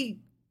you're, like,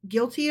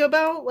 guilty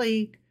about?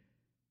 Like,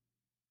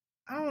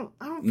 I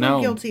don't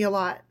feel guilty a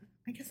lot.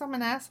 I guess I'm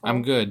an asshole.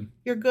 I'm good.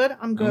 You're good?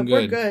 I'm good.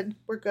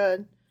 We're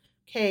good.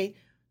 Okay.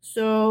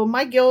 So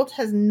my guilt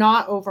has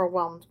not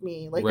overwhelmed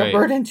me like a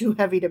burden too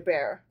heavy to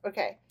bear.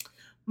 Okay.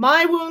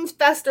 My wounds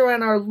fester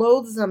and are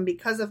loathsome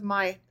because of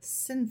my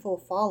sinful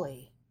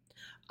folly.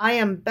 I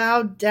am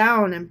bowed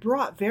down and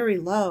brought very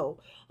low.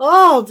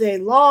 All day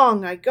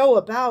long I go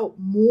about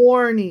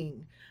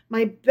mourning.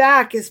 My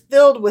back is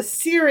filled with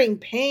searing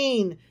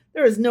pain.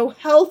 There is no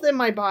health in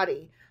my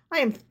body. I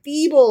am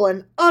feeble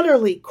and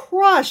utterly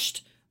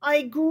crushed.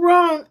 I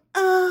groan,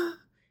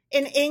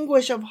 in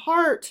anguish of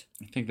heart.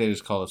 I think they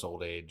just call this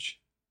old age.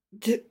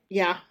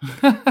 Yeah.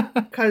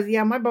 Because,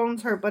 my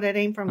bones hurt, but it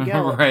ain't from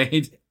guilt.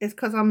 Right. It's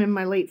because I'm in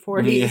my late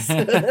 40s.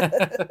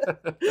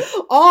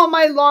 Yeah. All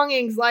my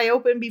longings lie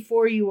open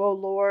before you, O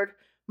Lord.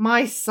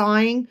 My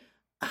sighing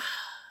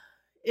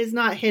is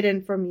not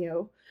hidden from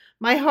you.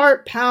 My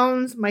heart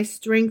pounds, my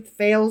strength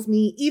fails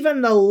me.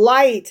 Even the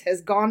light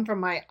has gone from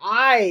my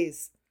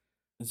eyes.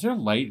 Is there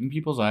light in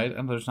people's eyes?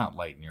 And there's not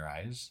light in your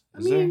eyes.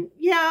 Is there?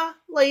 Yeah.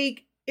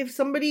 Like, if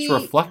somebody... It's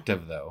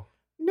reflective, though.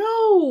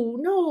 No.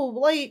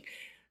 Like,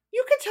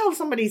 you can tell if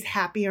somebody's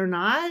happy or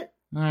not.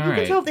 You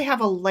can tell if they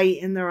have a light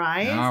in their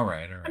eyes. All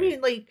right. I mean,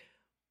 like,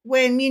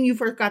 when me and you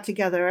first got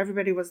together,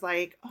 everybody was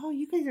like, oh,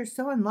 you guys are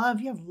so in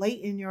love. You have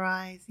light in your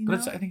eyes. You know?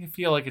 But I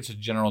feel like it's a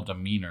general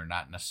demeanor,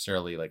 not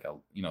necessarily like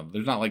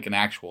there's not like an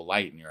actual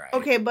light in your eyes.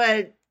 Okay,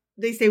 but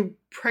they say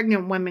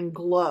pregnant women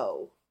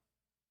glow.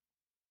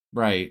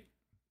 Right.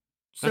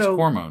 That's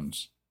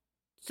hormones.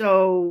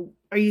 So,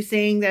 are you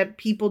saying that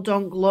people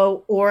don't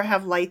glow or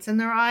have lights in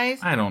their eyes?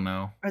 I don't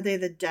know. Are they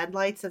the dead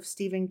lights of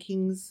Stephen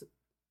King's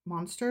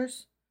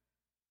monsters?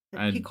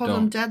 He calls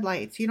them dead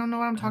lights. You don't know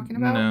what I'm talking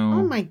about? No.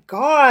 Oh my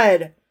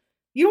God.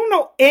 You don't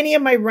know any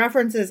of my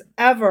references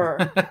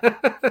ever.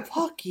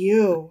 Fuck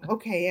you.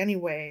 Okay,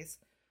 anyways.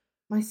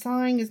 My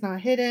sighing is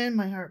not hidden.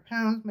 My heart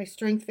pounds. My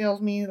strength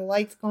fails me. The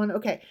light's gone.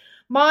 Okay.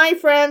 My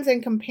friends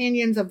and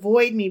companions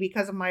avoid me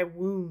because of my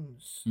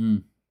wounds.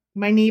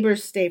 My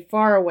neighbors stay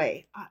far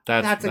away.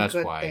 That's a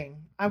good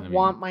thing. I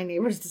want my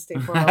neighbors to stay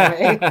far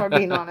away, if I'm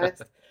being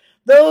honest.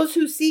 Those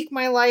who seek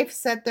my life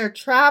set their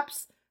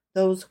traps.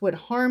 Those who would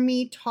harm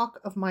me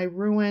talk of my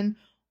ruin.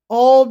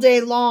 All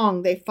day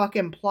long, they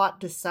fucking plot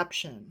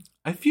deception.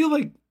 I feel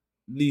like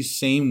the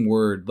same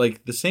word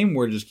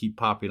just keep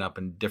popping up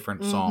in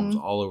different psalms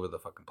all over the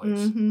fucking place.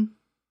 Mm-hmm.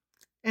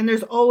 And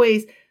there's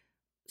always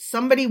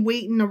somebody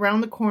waiting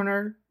around the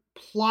corner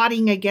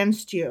plotting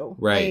against you.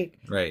 Right,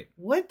 right.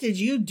 What did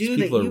you do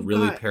that people are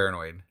really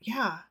paranoid?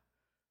 Yeah.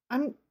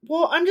 I'm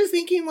just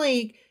thinking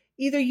like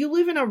either you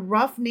live in a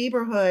rough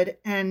neighborhood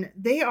and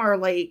they are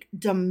like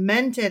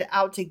demented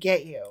out to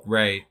get you.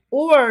 Right.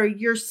 Or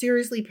you're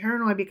seriously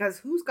paranoid because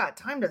who's got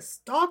time to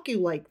stalk you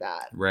like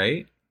that?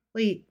 Right.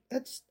 Like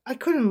I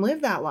couldn't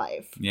live that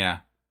life. Yeah.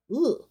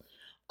 Ugh.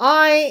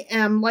 I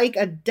am like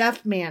a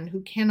deaf man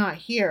who cannot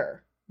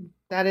hear.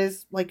 That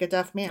is like a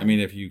deaf man. I mean,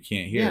 if you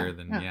can't hear,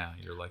 then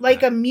you're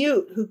like a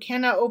mute who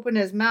cannot open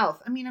his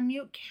mouth. I mean, a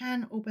mute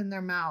can open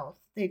their mouth.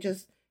 They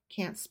just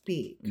can't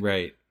speak.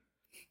 Right.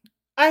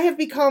 I have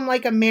become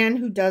like a man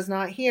who does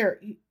not hear.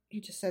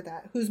 You just said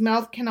that. Whose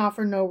mouth can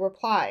offer no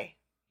reply.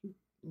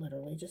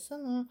 Literally just said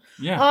that.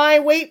 Yeah. I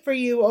wait for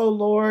you, O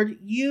Lord.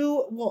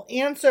 You will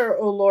answer,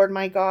 O Lord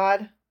my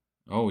God.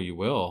 Oh, you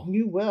will.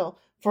 You will.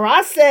 For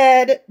I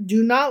said,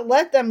 do not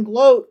let them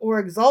gloat or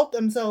exalt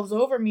themselves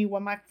over me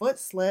when my foot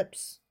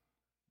slips.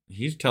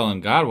 He's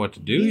telling God what to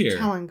do here. He's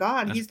telling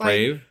God. That's He's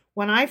brave. like,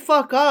 when I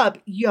fuck up,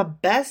 you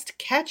best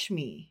catch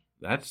me.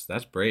 That's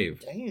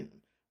brave. Damn.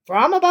 For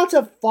I'm about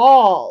to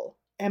fall,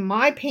 and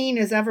my pain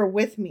is ever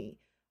with me.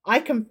 I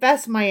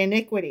confess my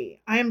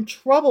iniquity. I am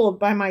troubled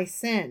by my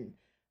sin.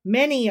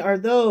 Many are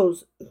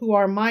those who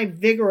are my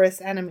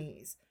vigorous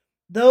enemies.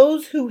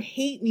 Those who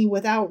hate me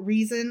without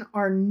reason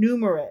are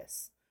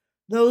numerous.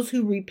 Those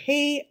who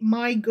repay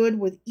my good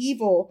with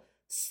evil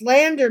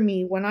slander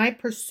me when I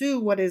pursue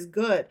what is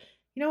good.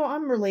 You know,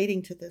 I'm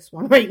relating to this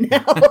one right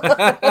now.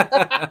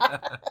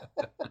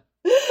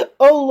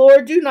 O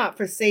Lord, do not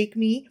forsake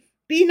me.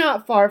 Be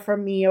not far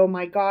from me, O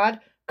my God.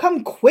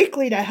 Come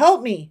quickly to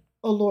help me,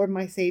 O Lord,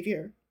 my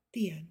Savior.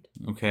 The end.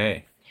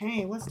 Okay.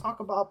 Okay, let's talk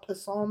about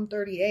Psalm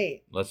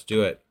 38. Let's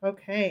do it.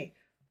 Okay.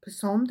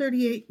 Psalm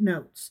 38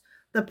 notes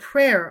the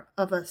prayer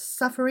of a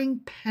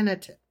suffering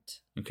penitent.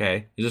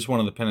 Okay. Is this one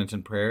of the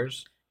penitent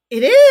prayers?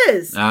 It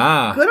is.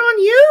 Ah. Good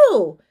on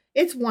you.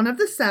 It's one of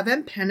the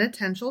 7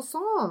 penitential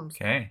psalms.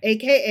 Okay.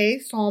 AKA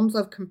Psalms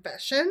of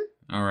Confession.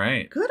 All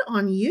right. Good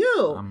on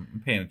you.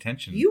 I'm paying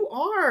attention. You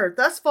are.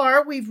 Thus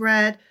far, we've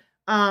read,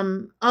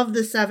 of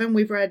the 7,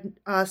 we've read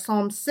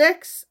Psalm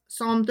 6,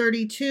 Psalm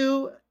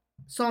 32,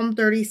 Psalm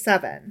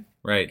 37.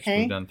 Right. Okay. So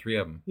we've done 3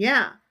 of them.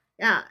 Yeah.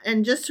 Yeah.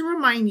 And just to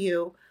remind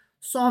you,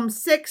 Psalm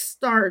 6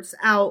 starts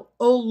out,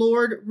 O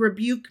Lord,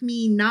 rebuke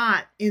me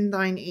not in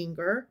thine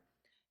anger.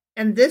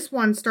 And this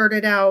one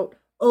started out,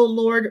 O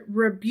Lord,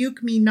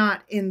 rebuke me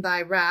not in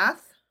thy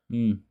wrath.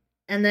 Mm.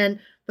 And then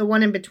the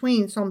one in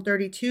between, Psalm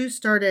 32,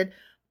 started,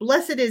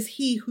 blessed is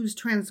he whose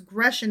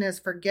transgression is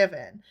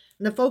forgiven.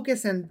 And the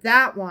focus in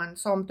that one,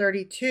 Psalm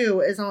 32,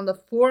 is on the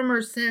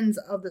former sins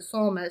of the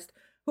psalmist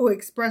who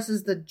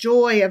expresses the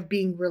joy of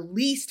being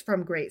released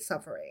from great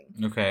suffering.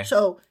 Okay.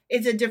 So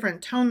it's a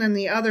different tone than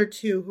the other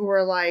two who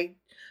are like,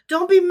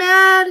 don't be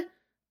mad.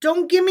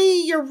 Don't give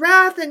me your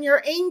wrath and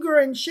your anger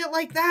and shit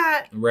like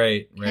that.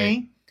 Right, right.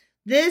 Okay.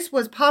 This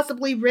was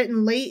possibly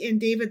written late in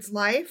David's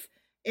life.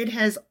 It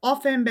has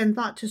often been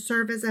thought to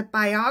serve as a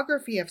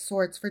biography of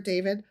sorts for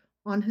David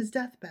on his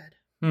deathbed.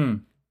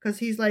 Because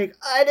he's like,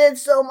 I did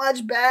so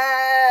much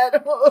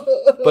bad.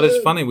 But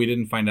it's funny, we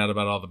didn't find out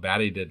about all the bad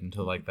he did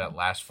until like that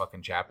last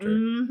fucking chapter.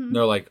 Mm-hmm.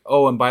 They're like,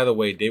 oh, and by the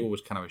way, David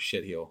was kind of a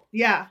shitheel.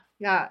 Yeah,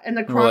 yeah. And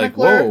the And we're like,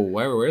 chronicler...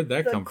 whoa, where'd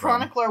that come from? The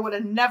chronicler would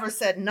have never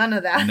said none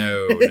of that.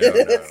 No.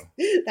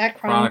 That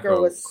chronicler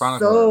was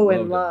Chronicler so loved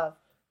in him. love.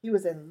 He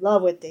was in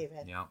love with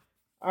David. Yeah.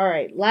 All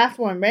right, last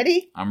one.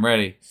 Ready? I'm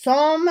ready.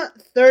 Psalm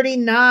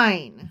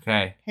 39.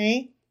 Okay.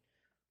 Okay.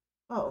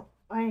 Oh,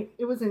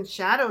 it was in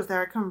shadows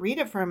there. I couldn't read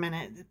it for a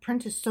minute. The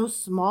print is so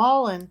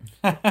small and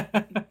you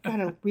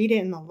gotta read it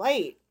in the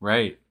light.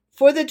 Right.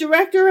 For the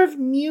director of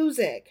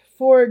music,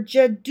 for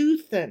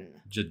Jeduthun.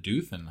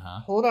 Jeduthun,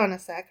 huh? Hold on a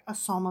sec. A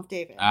Psalm of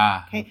David.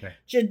 Ah, okay.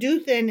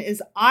 Jeduthun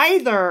is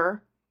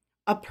either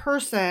a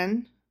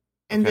person,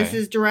 and this Okay.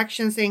 is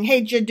direction saying,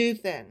 hey,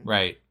 Jeduthun.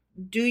 Right.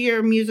 Do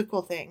your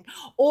musical thing.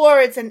 Or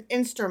it's an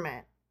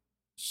instrument.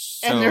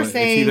 So And they're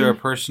saying- it's either a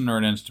person or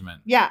an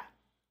instrument. Yeah.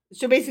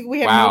 So basically we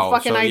have Wow. no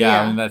fucking so, idea.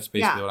 Yeah, I mean, that's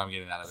basically Yeah. what I'm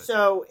getting out of it.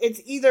 So it's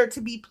either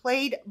to be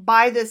played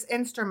by this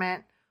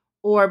instrument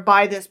or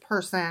by this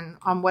person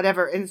on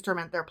whatever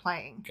instrument they're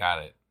playing.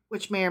 Got it.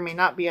 Which may or may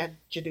not be a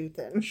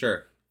Jeduthun.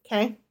 Sure.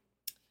 Okay.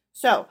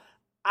 So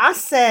I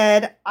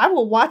said, I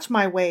will watch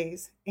my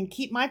ways and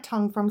keep my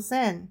tongue from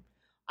sin.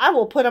 I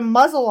will put a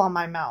muzzle on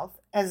my mouth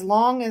as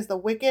long as the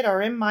wicked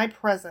are in my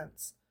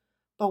presence.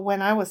 But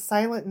when I was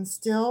silent and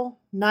still,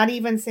 not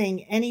even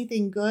saying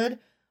anything good,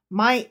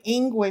 my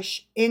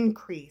anguish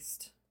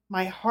increased.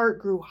 My heart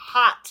grew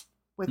hot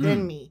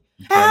within me.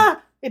 Okay.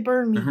 Ah! It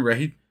burned me.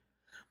 Right?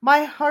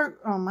 My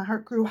heart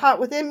grew hot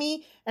within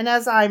me, and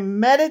as I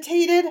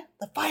meditated,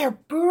 the fire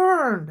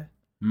burned.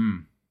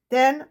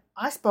 Then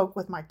I spoke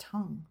with my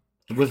tongue.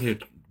 With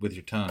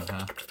your tongue,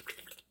 huh?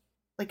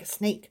 Like a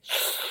snake.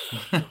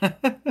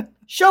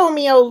 Show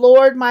me, O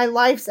Lord, my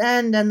life's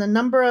end and the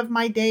number of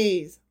my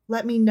days.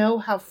 Let me know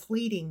how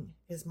fleeting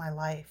is my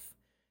life.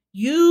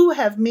 You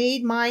have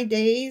made my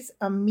days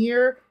a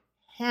mere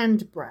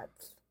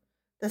handbreadth.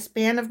 The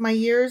span of my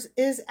years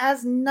is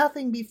as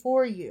nothing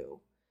before you.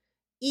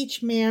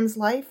 Each man's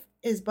life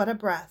is but a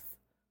breath.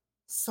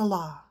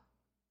 Salah.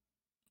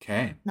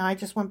 Okay. Now I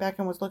just went back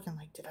and was looking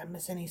like, did I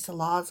miss any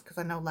salahs? Because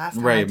I know last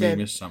time I Right, did. you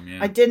missed some, yeah.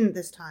 I didn't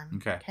this time.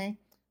 Okay.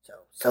 So,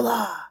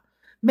 Salah.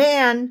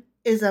 Man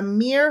is a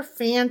mere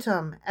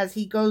phantom as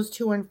he goes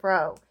to and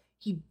fro.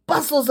 He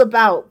bustles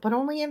about, but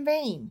only in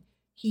vain.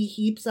 He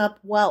heaps up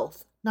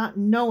wealth, not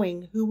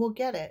knowing who will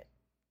get it.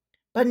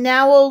 But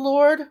now, O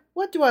Lord,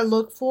 what do I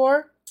look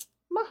for?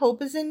 My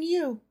hope is in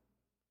you.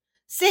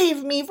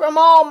 Save me from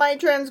all my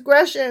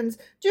transgressions.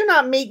 Do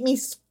not make me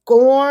the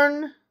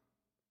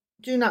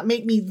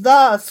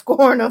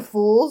scorn of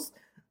fools.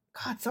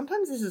 God,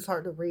 sometimes this is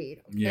hard to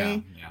read.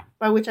 Okay? Yeah.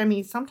 By which I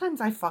mean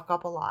sometimes I fuck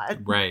up a lot.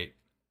 Right.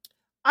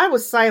 I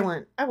was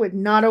silent. I would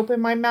not open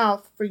my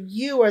mouth, for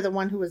you are the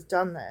one who has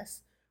done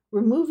this.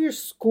 Remove your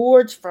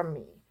scourge from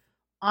me.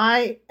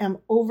 I am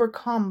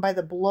overcome by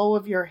the blow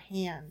of your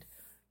hand.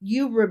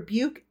 You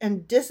rebuke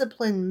and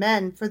discipline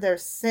men for their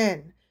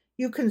sin.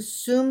 You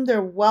consume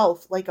their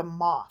wealth like a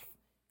moth.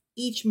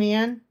 Each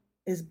man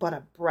is but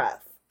a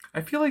breath.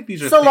 I feel like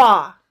these are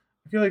Salah.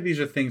 I feel like these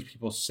are things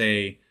people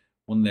say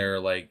when they're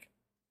like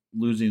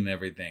losing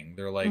everything.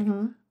 They're like,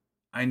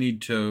 I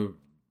need to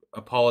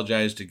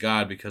apologize to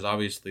God because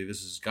obviously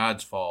this is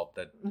God's fault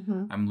that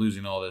I'm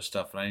losing all this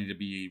stuff, and I need to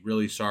be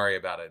really sorry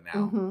about it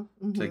now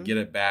to get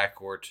it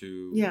back or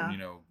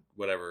to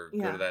whatever,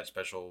 go to that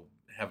special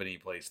heavenly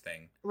place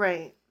thing.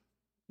 Right.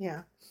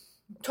 Yeah.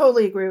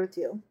 Totally agree with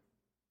you.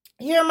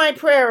 Hear my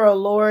prayer, O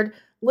Lord.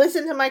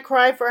 Listen to my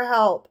cry for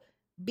help.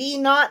 Be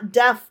not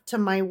deaf to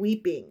my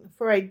weeping,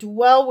 for I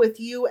dwell with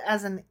you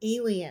as an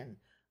alien,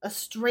 a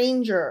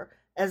stranger,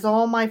 as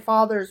all my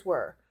fathers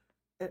were.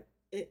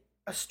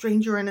 A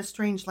stranger in a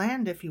strange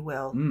land, if you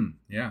will.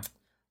 Yeah.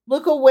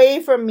 Look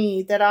away from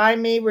me, that I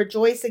may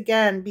rejoice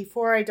again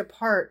before I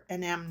depart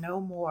and am no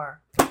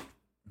more.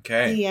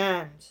 Okay. The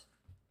end.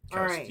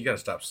 All right. You got to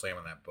stop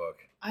slamming that book.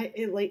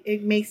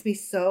 It makes me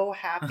so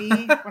happy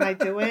when I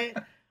do it.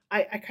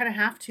 I kind of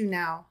have to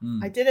now.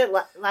 I did it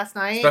last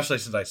night. Especially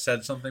since I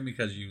said something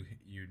because you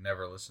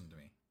never listened to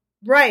me.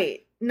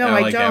 Right. No,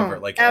 I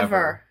don't.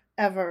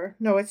 Ever.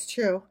 No, it's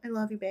true. I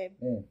love you, babe.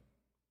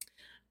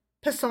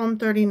 Psalm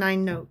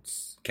 39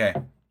 notes. Okay.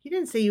 You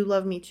didn't say you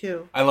love me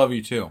too. I love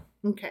you too.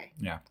 Okay.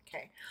 Yeah.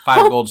 Okay.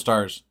 5 gold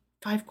stars.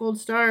 5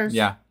 gold stars.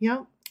 Yeah.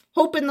 Yep.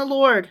 Hope in the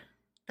Lord.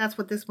 That's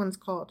what this one's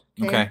called.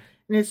 Okay.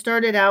 And it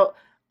started out,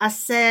 I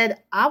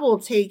said, I will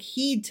take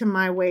heed to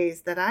my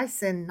ways that I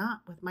sin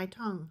not with my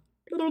tongue.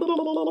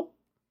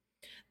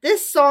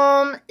 This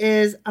psalm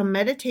is a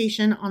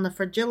meditation on the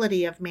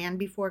fragility of man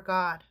before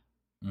God.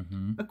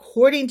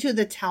 According to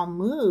the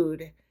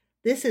Talmud,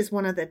 this is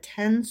one of the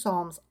 10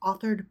 psalms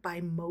authored by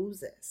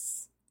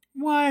Moses.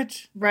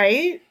 What?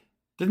 Right?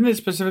 Didn't it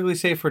specifically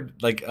say for,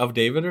 like, of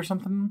David or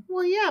something?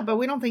 Well, yeah, but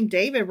we don't think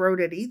David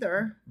wrote it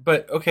either.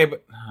 But, okay,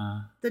 but...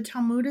 the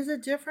Talmud is a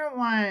different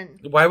one.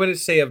 Why would it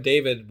say of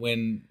David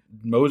when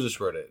Moses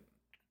wrote it?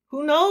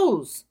 Who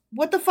knows?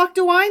 What the fuck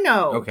do I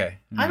know? Okay.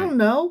 I don't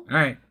know. All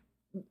right.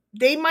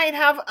 They might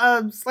have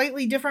a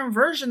slightly different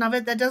version of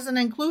it that doesn't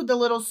include the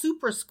little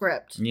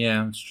superscript.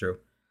 Yeah, that's true.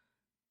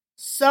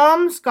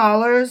 Some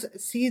scholars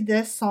see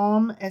this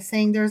psalm as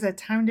saying there's a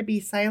time to be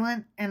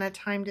silent and a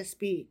time to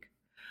speak.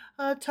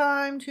 A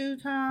time to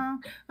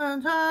talk, a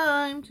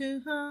time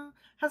to talk.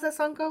 How's that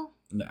song go?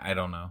 I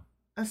don't know.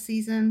 A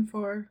season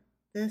for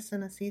this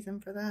and a season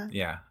for that.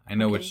 Yeah, I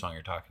know which song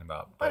you're talking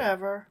about. But...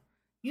 Whatever.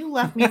 You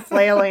left me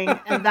flailing,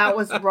 and that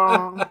was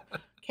wrong.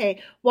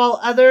 Okay. While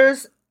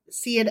others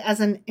see it as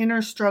an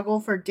inner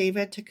struggle for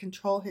David to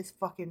control his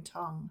fucking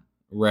tongue.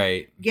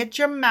 Right. Get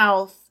your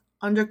mouth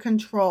under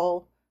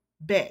control,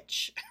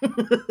 bitch.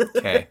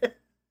 Okay.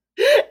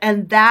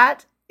 And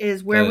that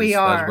is where we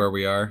are. That's where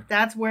we are.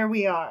 That's where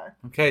we are.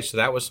 Okay, so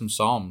that was some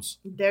psalms.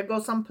 There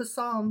goes some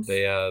psalms.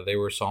 They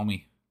were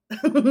psalmy.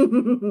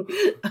 I'm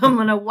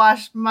gonna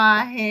wash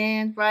my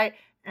hands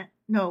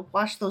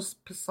wash those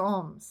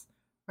psalms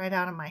right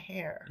out of my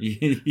hair.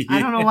 I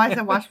don't know why I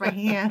said wash my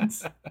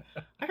hands.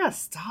 I gotta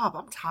stop.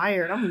 I'm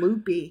tired. I'm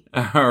loopy.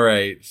 All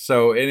right.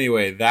 So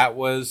anyway, that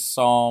was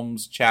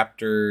Psalms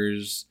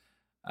chapters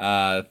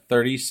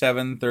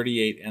 37,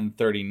 38, and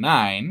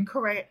 39.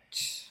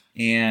 Correct.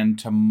 And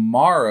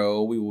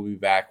tomorrow we will be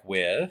back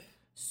with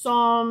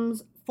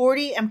Psalms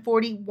 40 and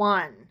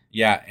 41.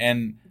 Yeah,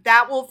 and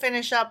that will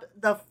finish up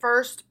the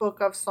first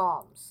book of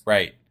Psalms.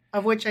 Right.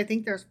 Of which I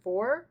think there's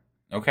 4.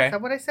 Okay. Is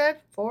that what I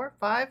said? 4?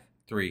 5?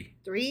 3.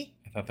 3?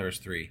 I thought there was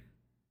 3.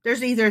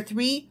 There's either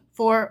 3,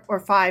 4, or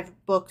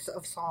 5 books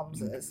of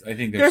Psalms. I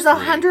think there's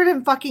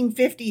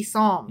 150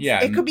 Psalms.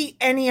 Yeah. It could be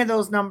any of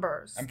those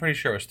numbers. I'm pretty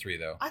sure it was 3,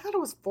 though. I thought it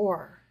was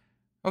 4.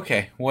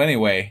 Okay. Well,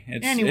 anyway,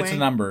 it's a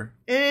number.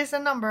 It is a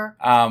number.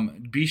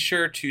 Be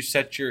sure to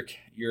set your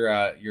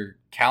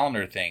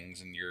calendar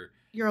things and your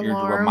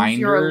alarms, reminders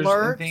your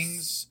alerts, and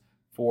things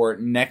for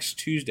next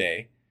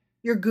Tuesday.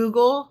 Your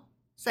Google.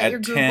 Set at your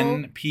Google.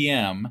 10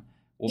 p.m.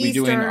 We'll be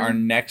doing our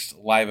next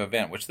live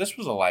event, which this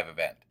was a live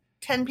event.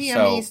 10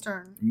 p.m.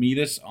 Eastern. Meet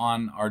us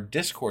on our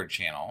Discord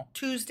channel.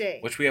 Tuesday.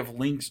 Which we have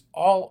links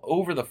all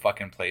over the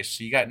fucking place,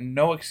 so you got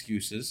no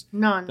excuses.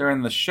 None. They're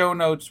in the show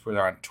notes.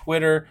 They're on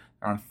Twitter.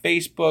 They're on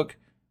Facebook.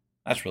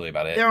 That's really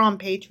about it. They're on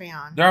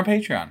Patreon. They're on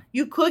Patreon.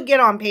 You could get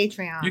on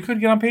Patreon. You could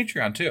get on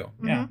Patreon, too.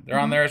 Mm-hmm. Yeah, they're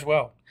on there as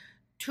well.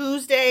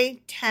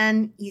 Tuesday,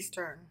 10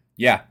 Eastern.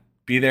 Yeah.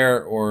 Be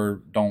there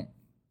or don't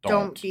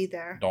be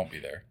there. Don't be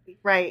there.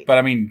 Right. But,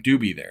 I mean, do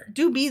be there.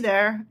 Do be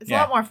there. It's a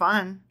lot more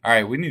fun. All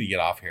right. We need to get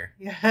off here.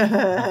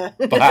 Yeah.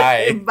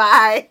 Bye.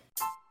 Bye.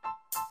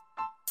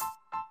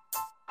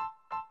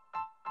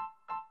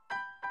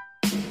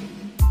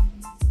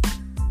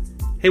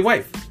 Hey,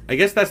 wife. I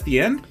guess that's the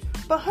end?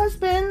 But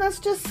husband, that's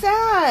just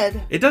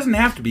sad. It doesn't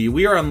have to be.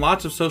 We are on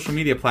lots of social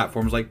media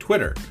platforms like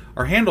Twitter.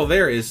 Our handle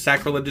there is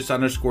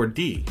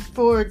sacrilegious_D.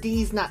 For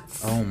D's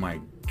nuts. Oh my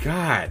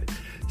God.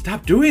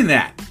 Stop doing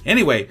that.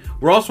 Anyway,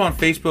 we're also on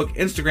Facebook,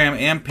 Instagram,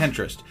 and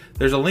Pinterest.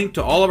 There's a link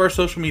to all of our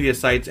social media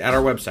sites at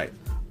our website.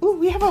 Ooh,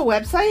 we have a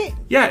website?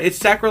 Yeah, it's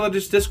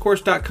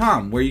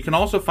sacrilegiousdiscourse.com, where you can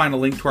also find a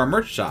link to our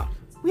merch shop.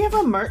 We have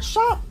a merch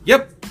shop?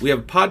 Yep, we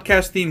have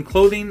podcast-themed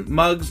clothing,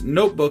 mugs,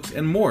 notebooks,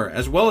 and more,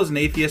 as well as an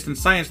atheist and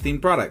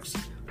science-themed products.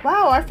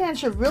 Wow, our fans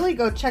should really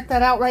go check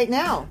that out right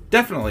now.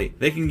 Definitely.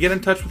 They can get in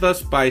touch with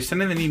us by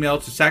sending an email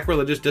to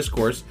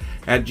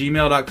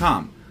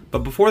sacrilegiousdiscourse@gmail.com.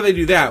 But before they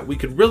do that, we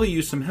could really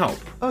use some help.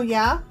 Oh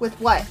yeah? With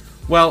what?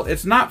 Well,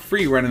 it's not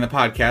free running the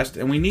podcast,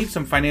 and we need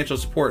some financial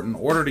support in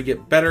order to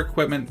get better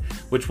equipment,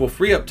 which will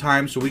free up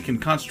time so we can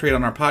concentrate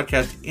on our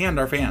podcast and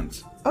our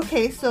fans.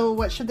 Okay, so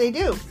what should they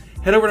do?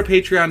 Head over to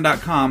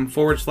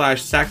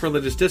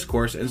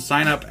patreon.com/sacrilegiousdiscourse and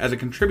sign up as a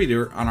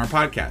contributor on our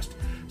podcast.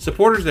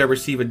 Supporters there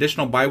receive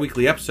additional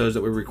bi-weekly episodes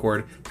that we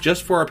record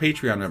just for our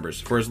Patreon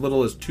members for as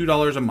little as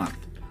 $2 a month.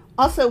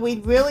 Also,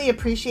 we'd really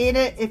appreciate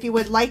it if you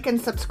would like and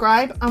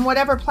subscribe on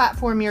whatever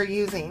platform you're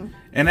using.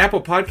 And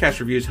Apple Podcast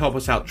reviews help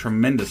us out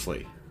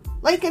tremendously.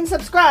 Like and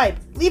subscribe.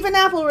 Leave an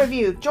Apple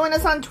review. Join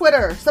us on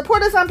Twitter.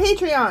 Support us on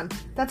Patreon.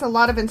 That's a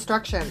lot of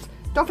instructions.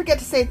 Don't forget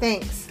to say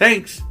thanks.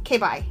 Thanks. Okay,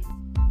 bye.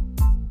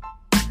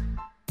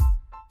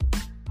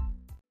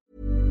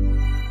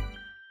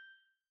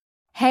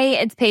 Hey,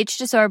 it's Paige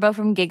DeSorbo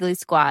from Giggly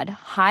Squad.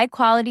 High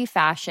quality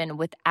fashion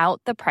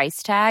without the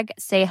price tag.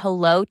 Say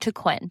hello to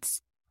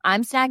Quince.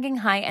 I'm snagging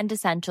high-end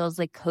essentials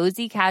like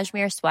cozy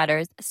cashmere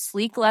sweaters,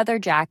 sleek leather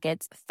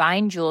jackets,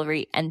 fine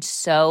jewelry, and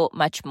so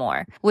much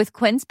more. With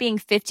Quince being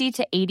 50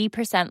 to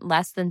 80%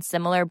 less than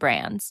similar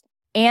brands.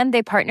 And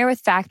they partner with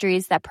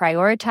factories that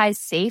prioritize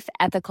safe,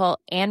 ethical,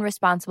 and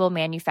responsible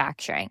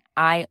manufacturing.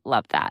 I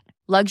love that.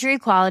 Luxury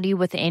quality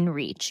within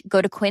reach.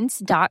 Go to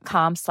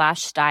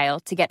quince.com/style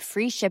to get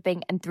free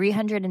shipping and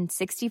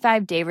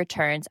 365-day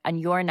returns on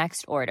your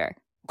next order.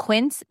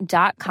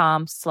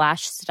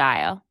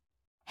 Quince.com/style.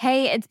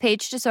 Hey, it's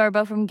Paige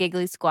DeSorbo from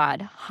Giggly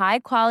Squad. High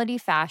quality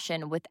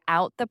fashion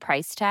without the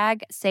price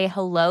tag. Say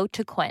hello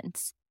to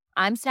Quince.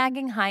 I'm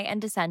snagging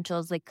high-end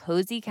essentials like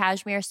cozy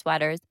cashmere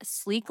sweaters,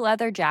 sleek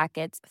leather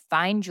jackets,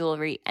 fine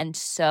jewelry, and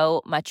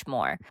so much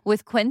more.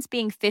 With Quince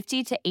being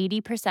 50 to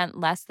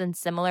 80% less than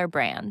similar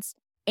brands.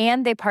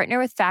 And they partner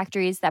with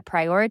factories that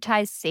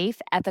prioritize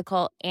safe,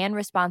 ethical, and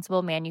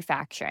responsible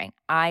manufacturing.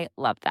 I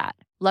love that.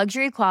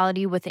 Luxury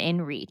quality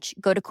within reach.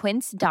 Go to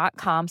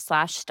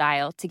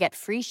quince.com/style to get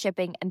free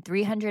shipping and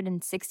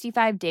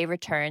 365-day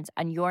returns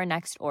on your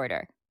next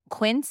order.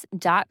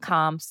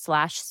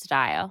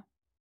 Quince.com/style.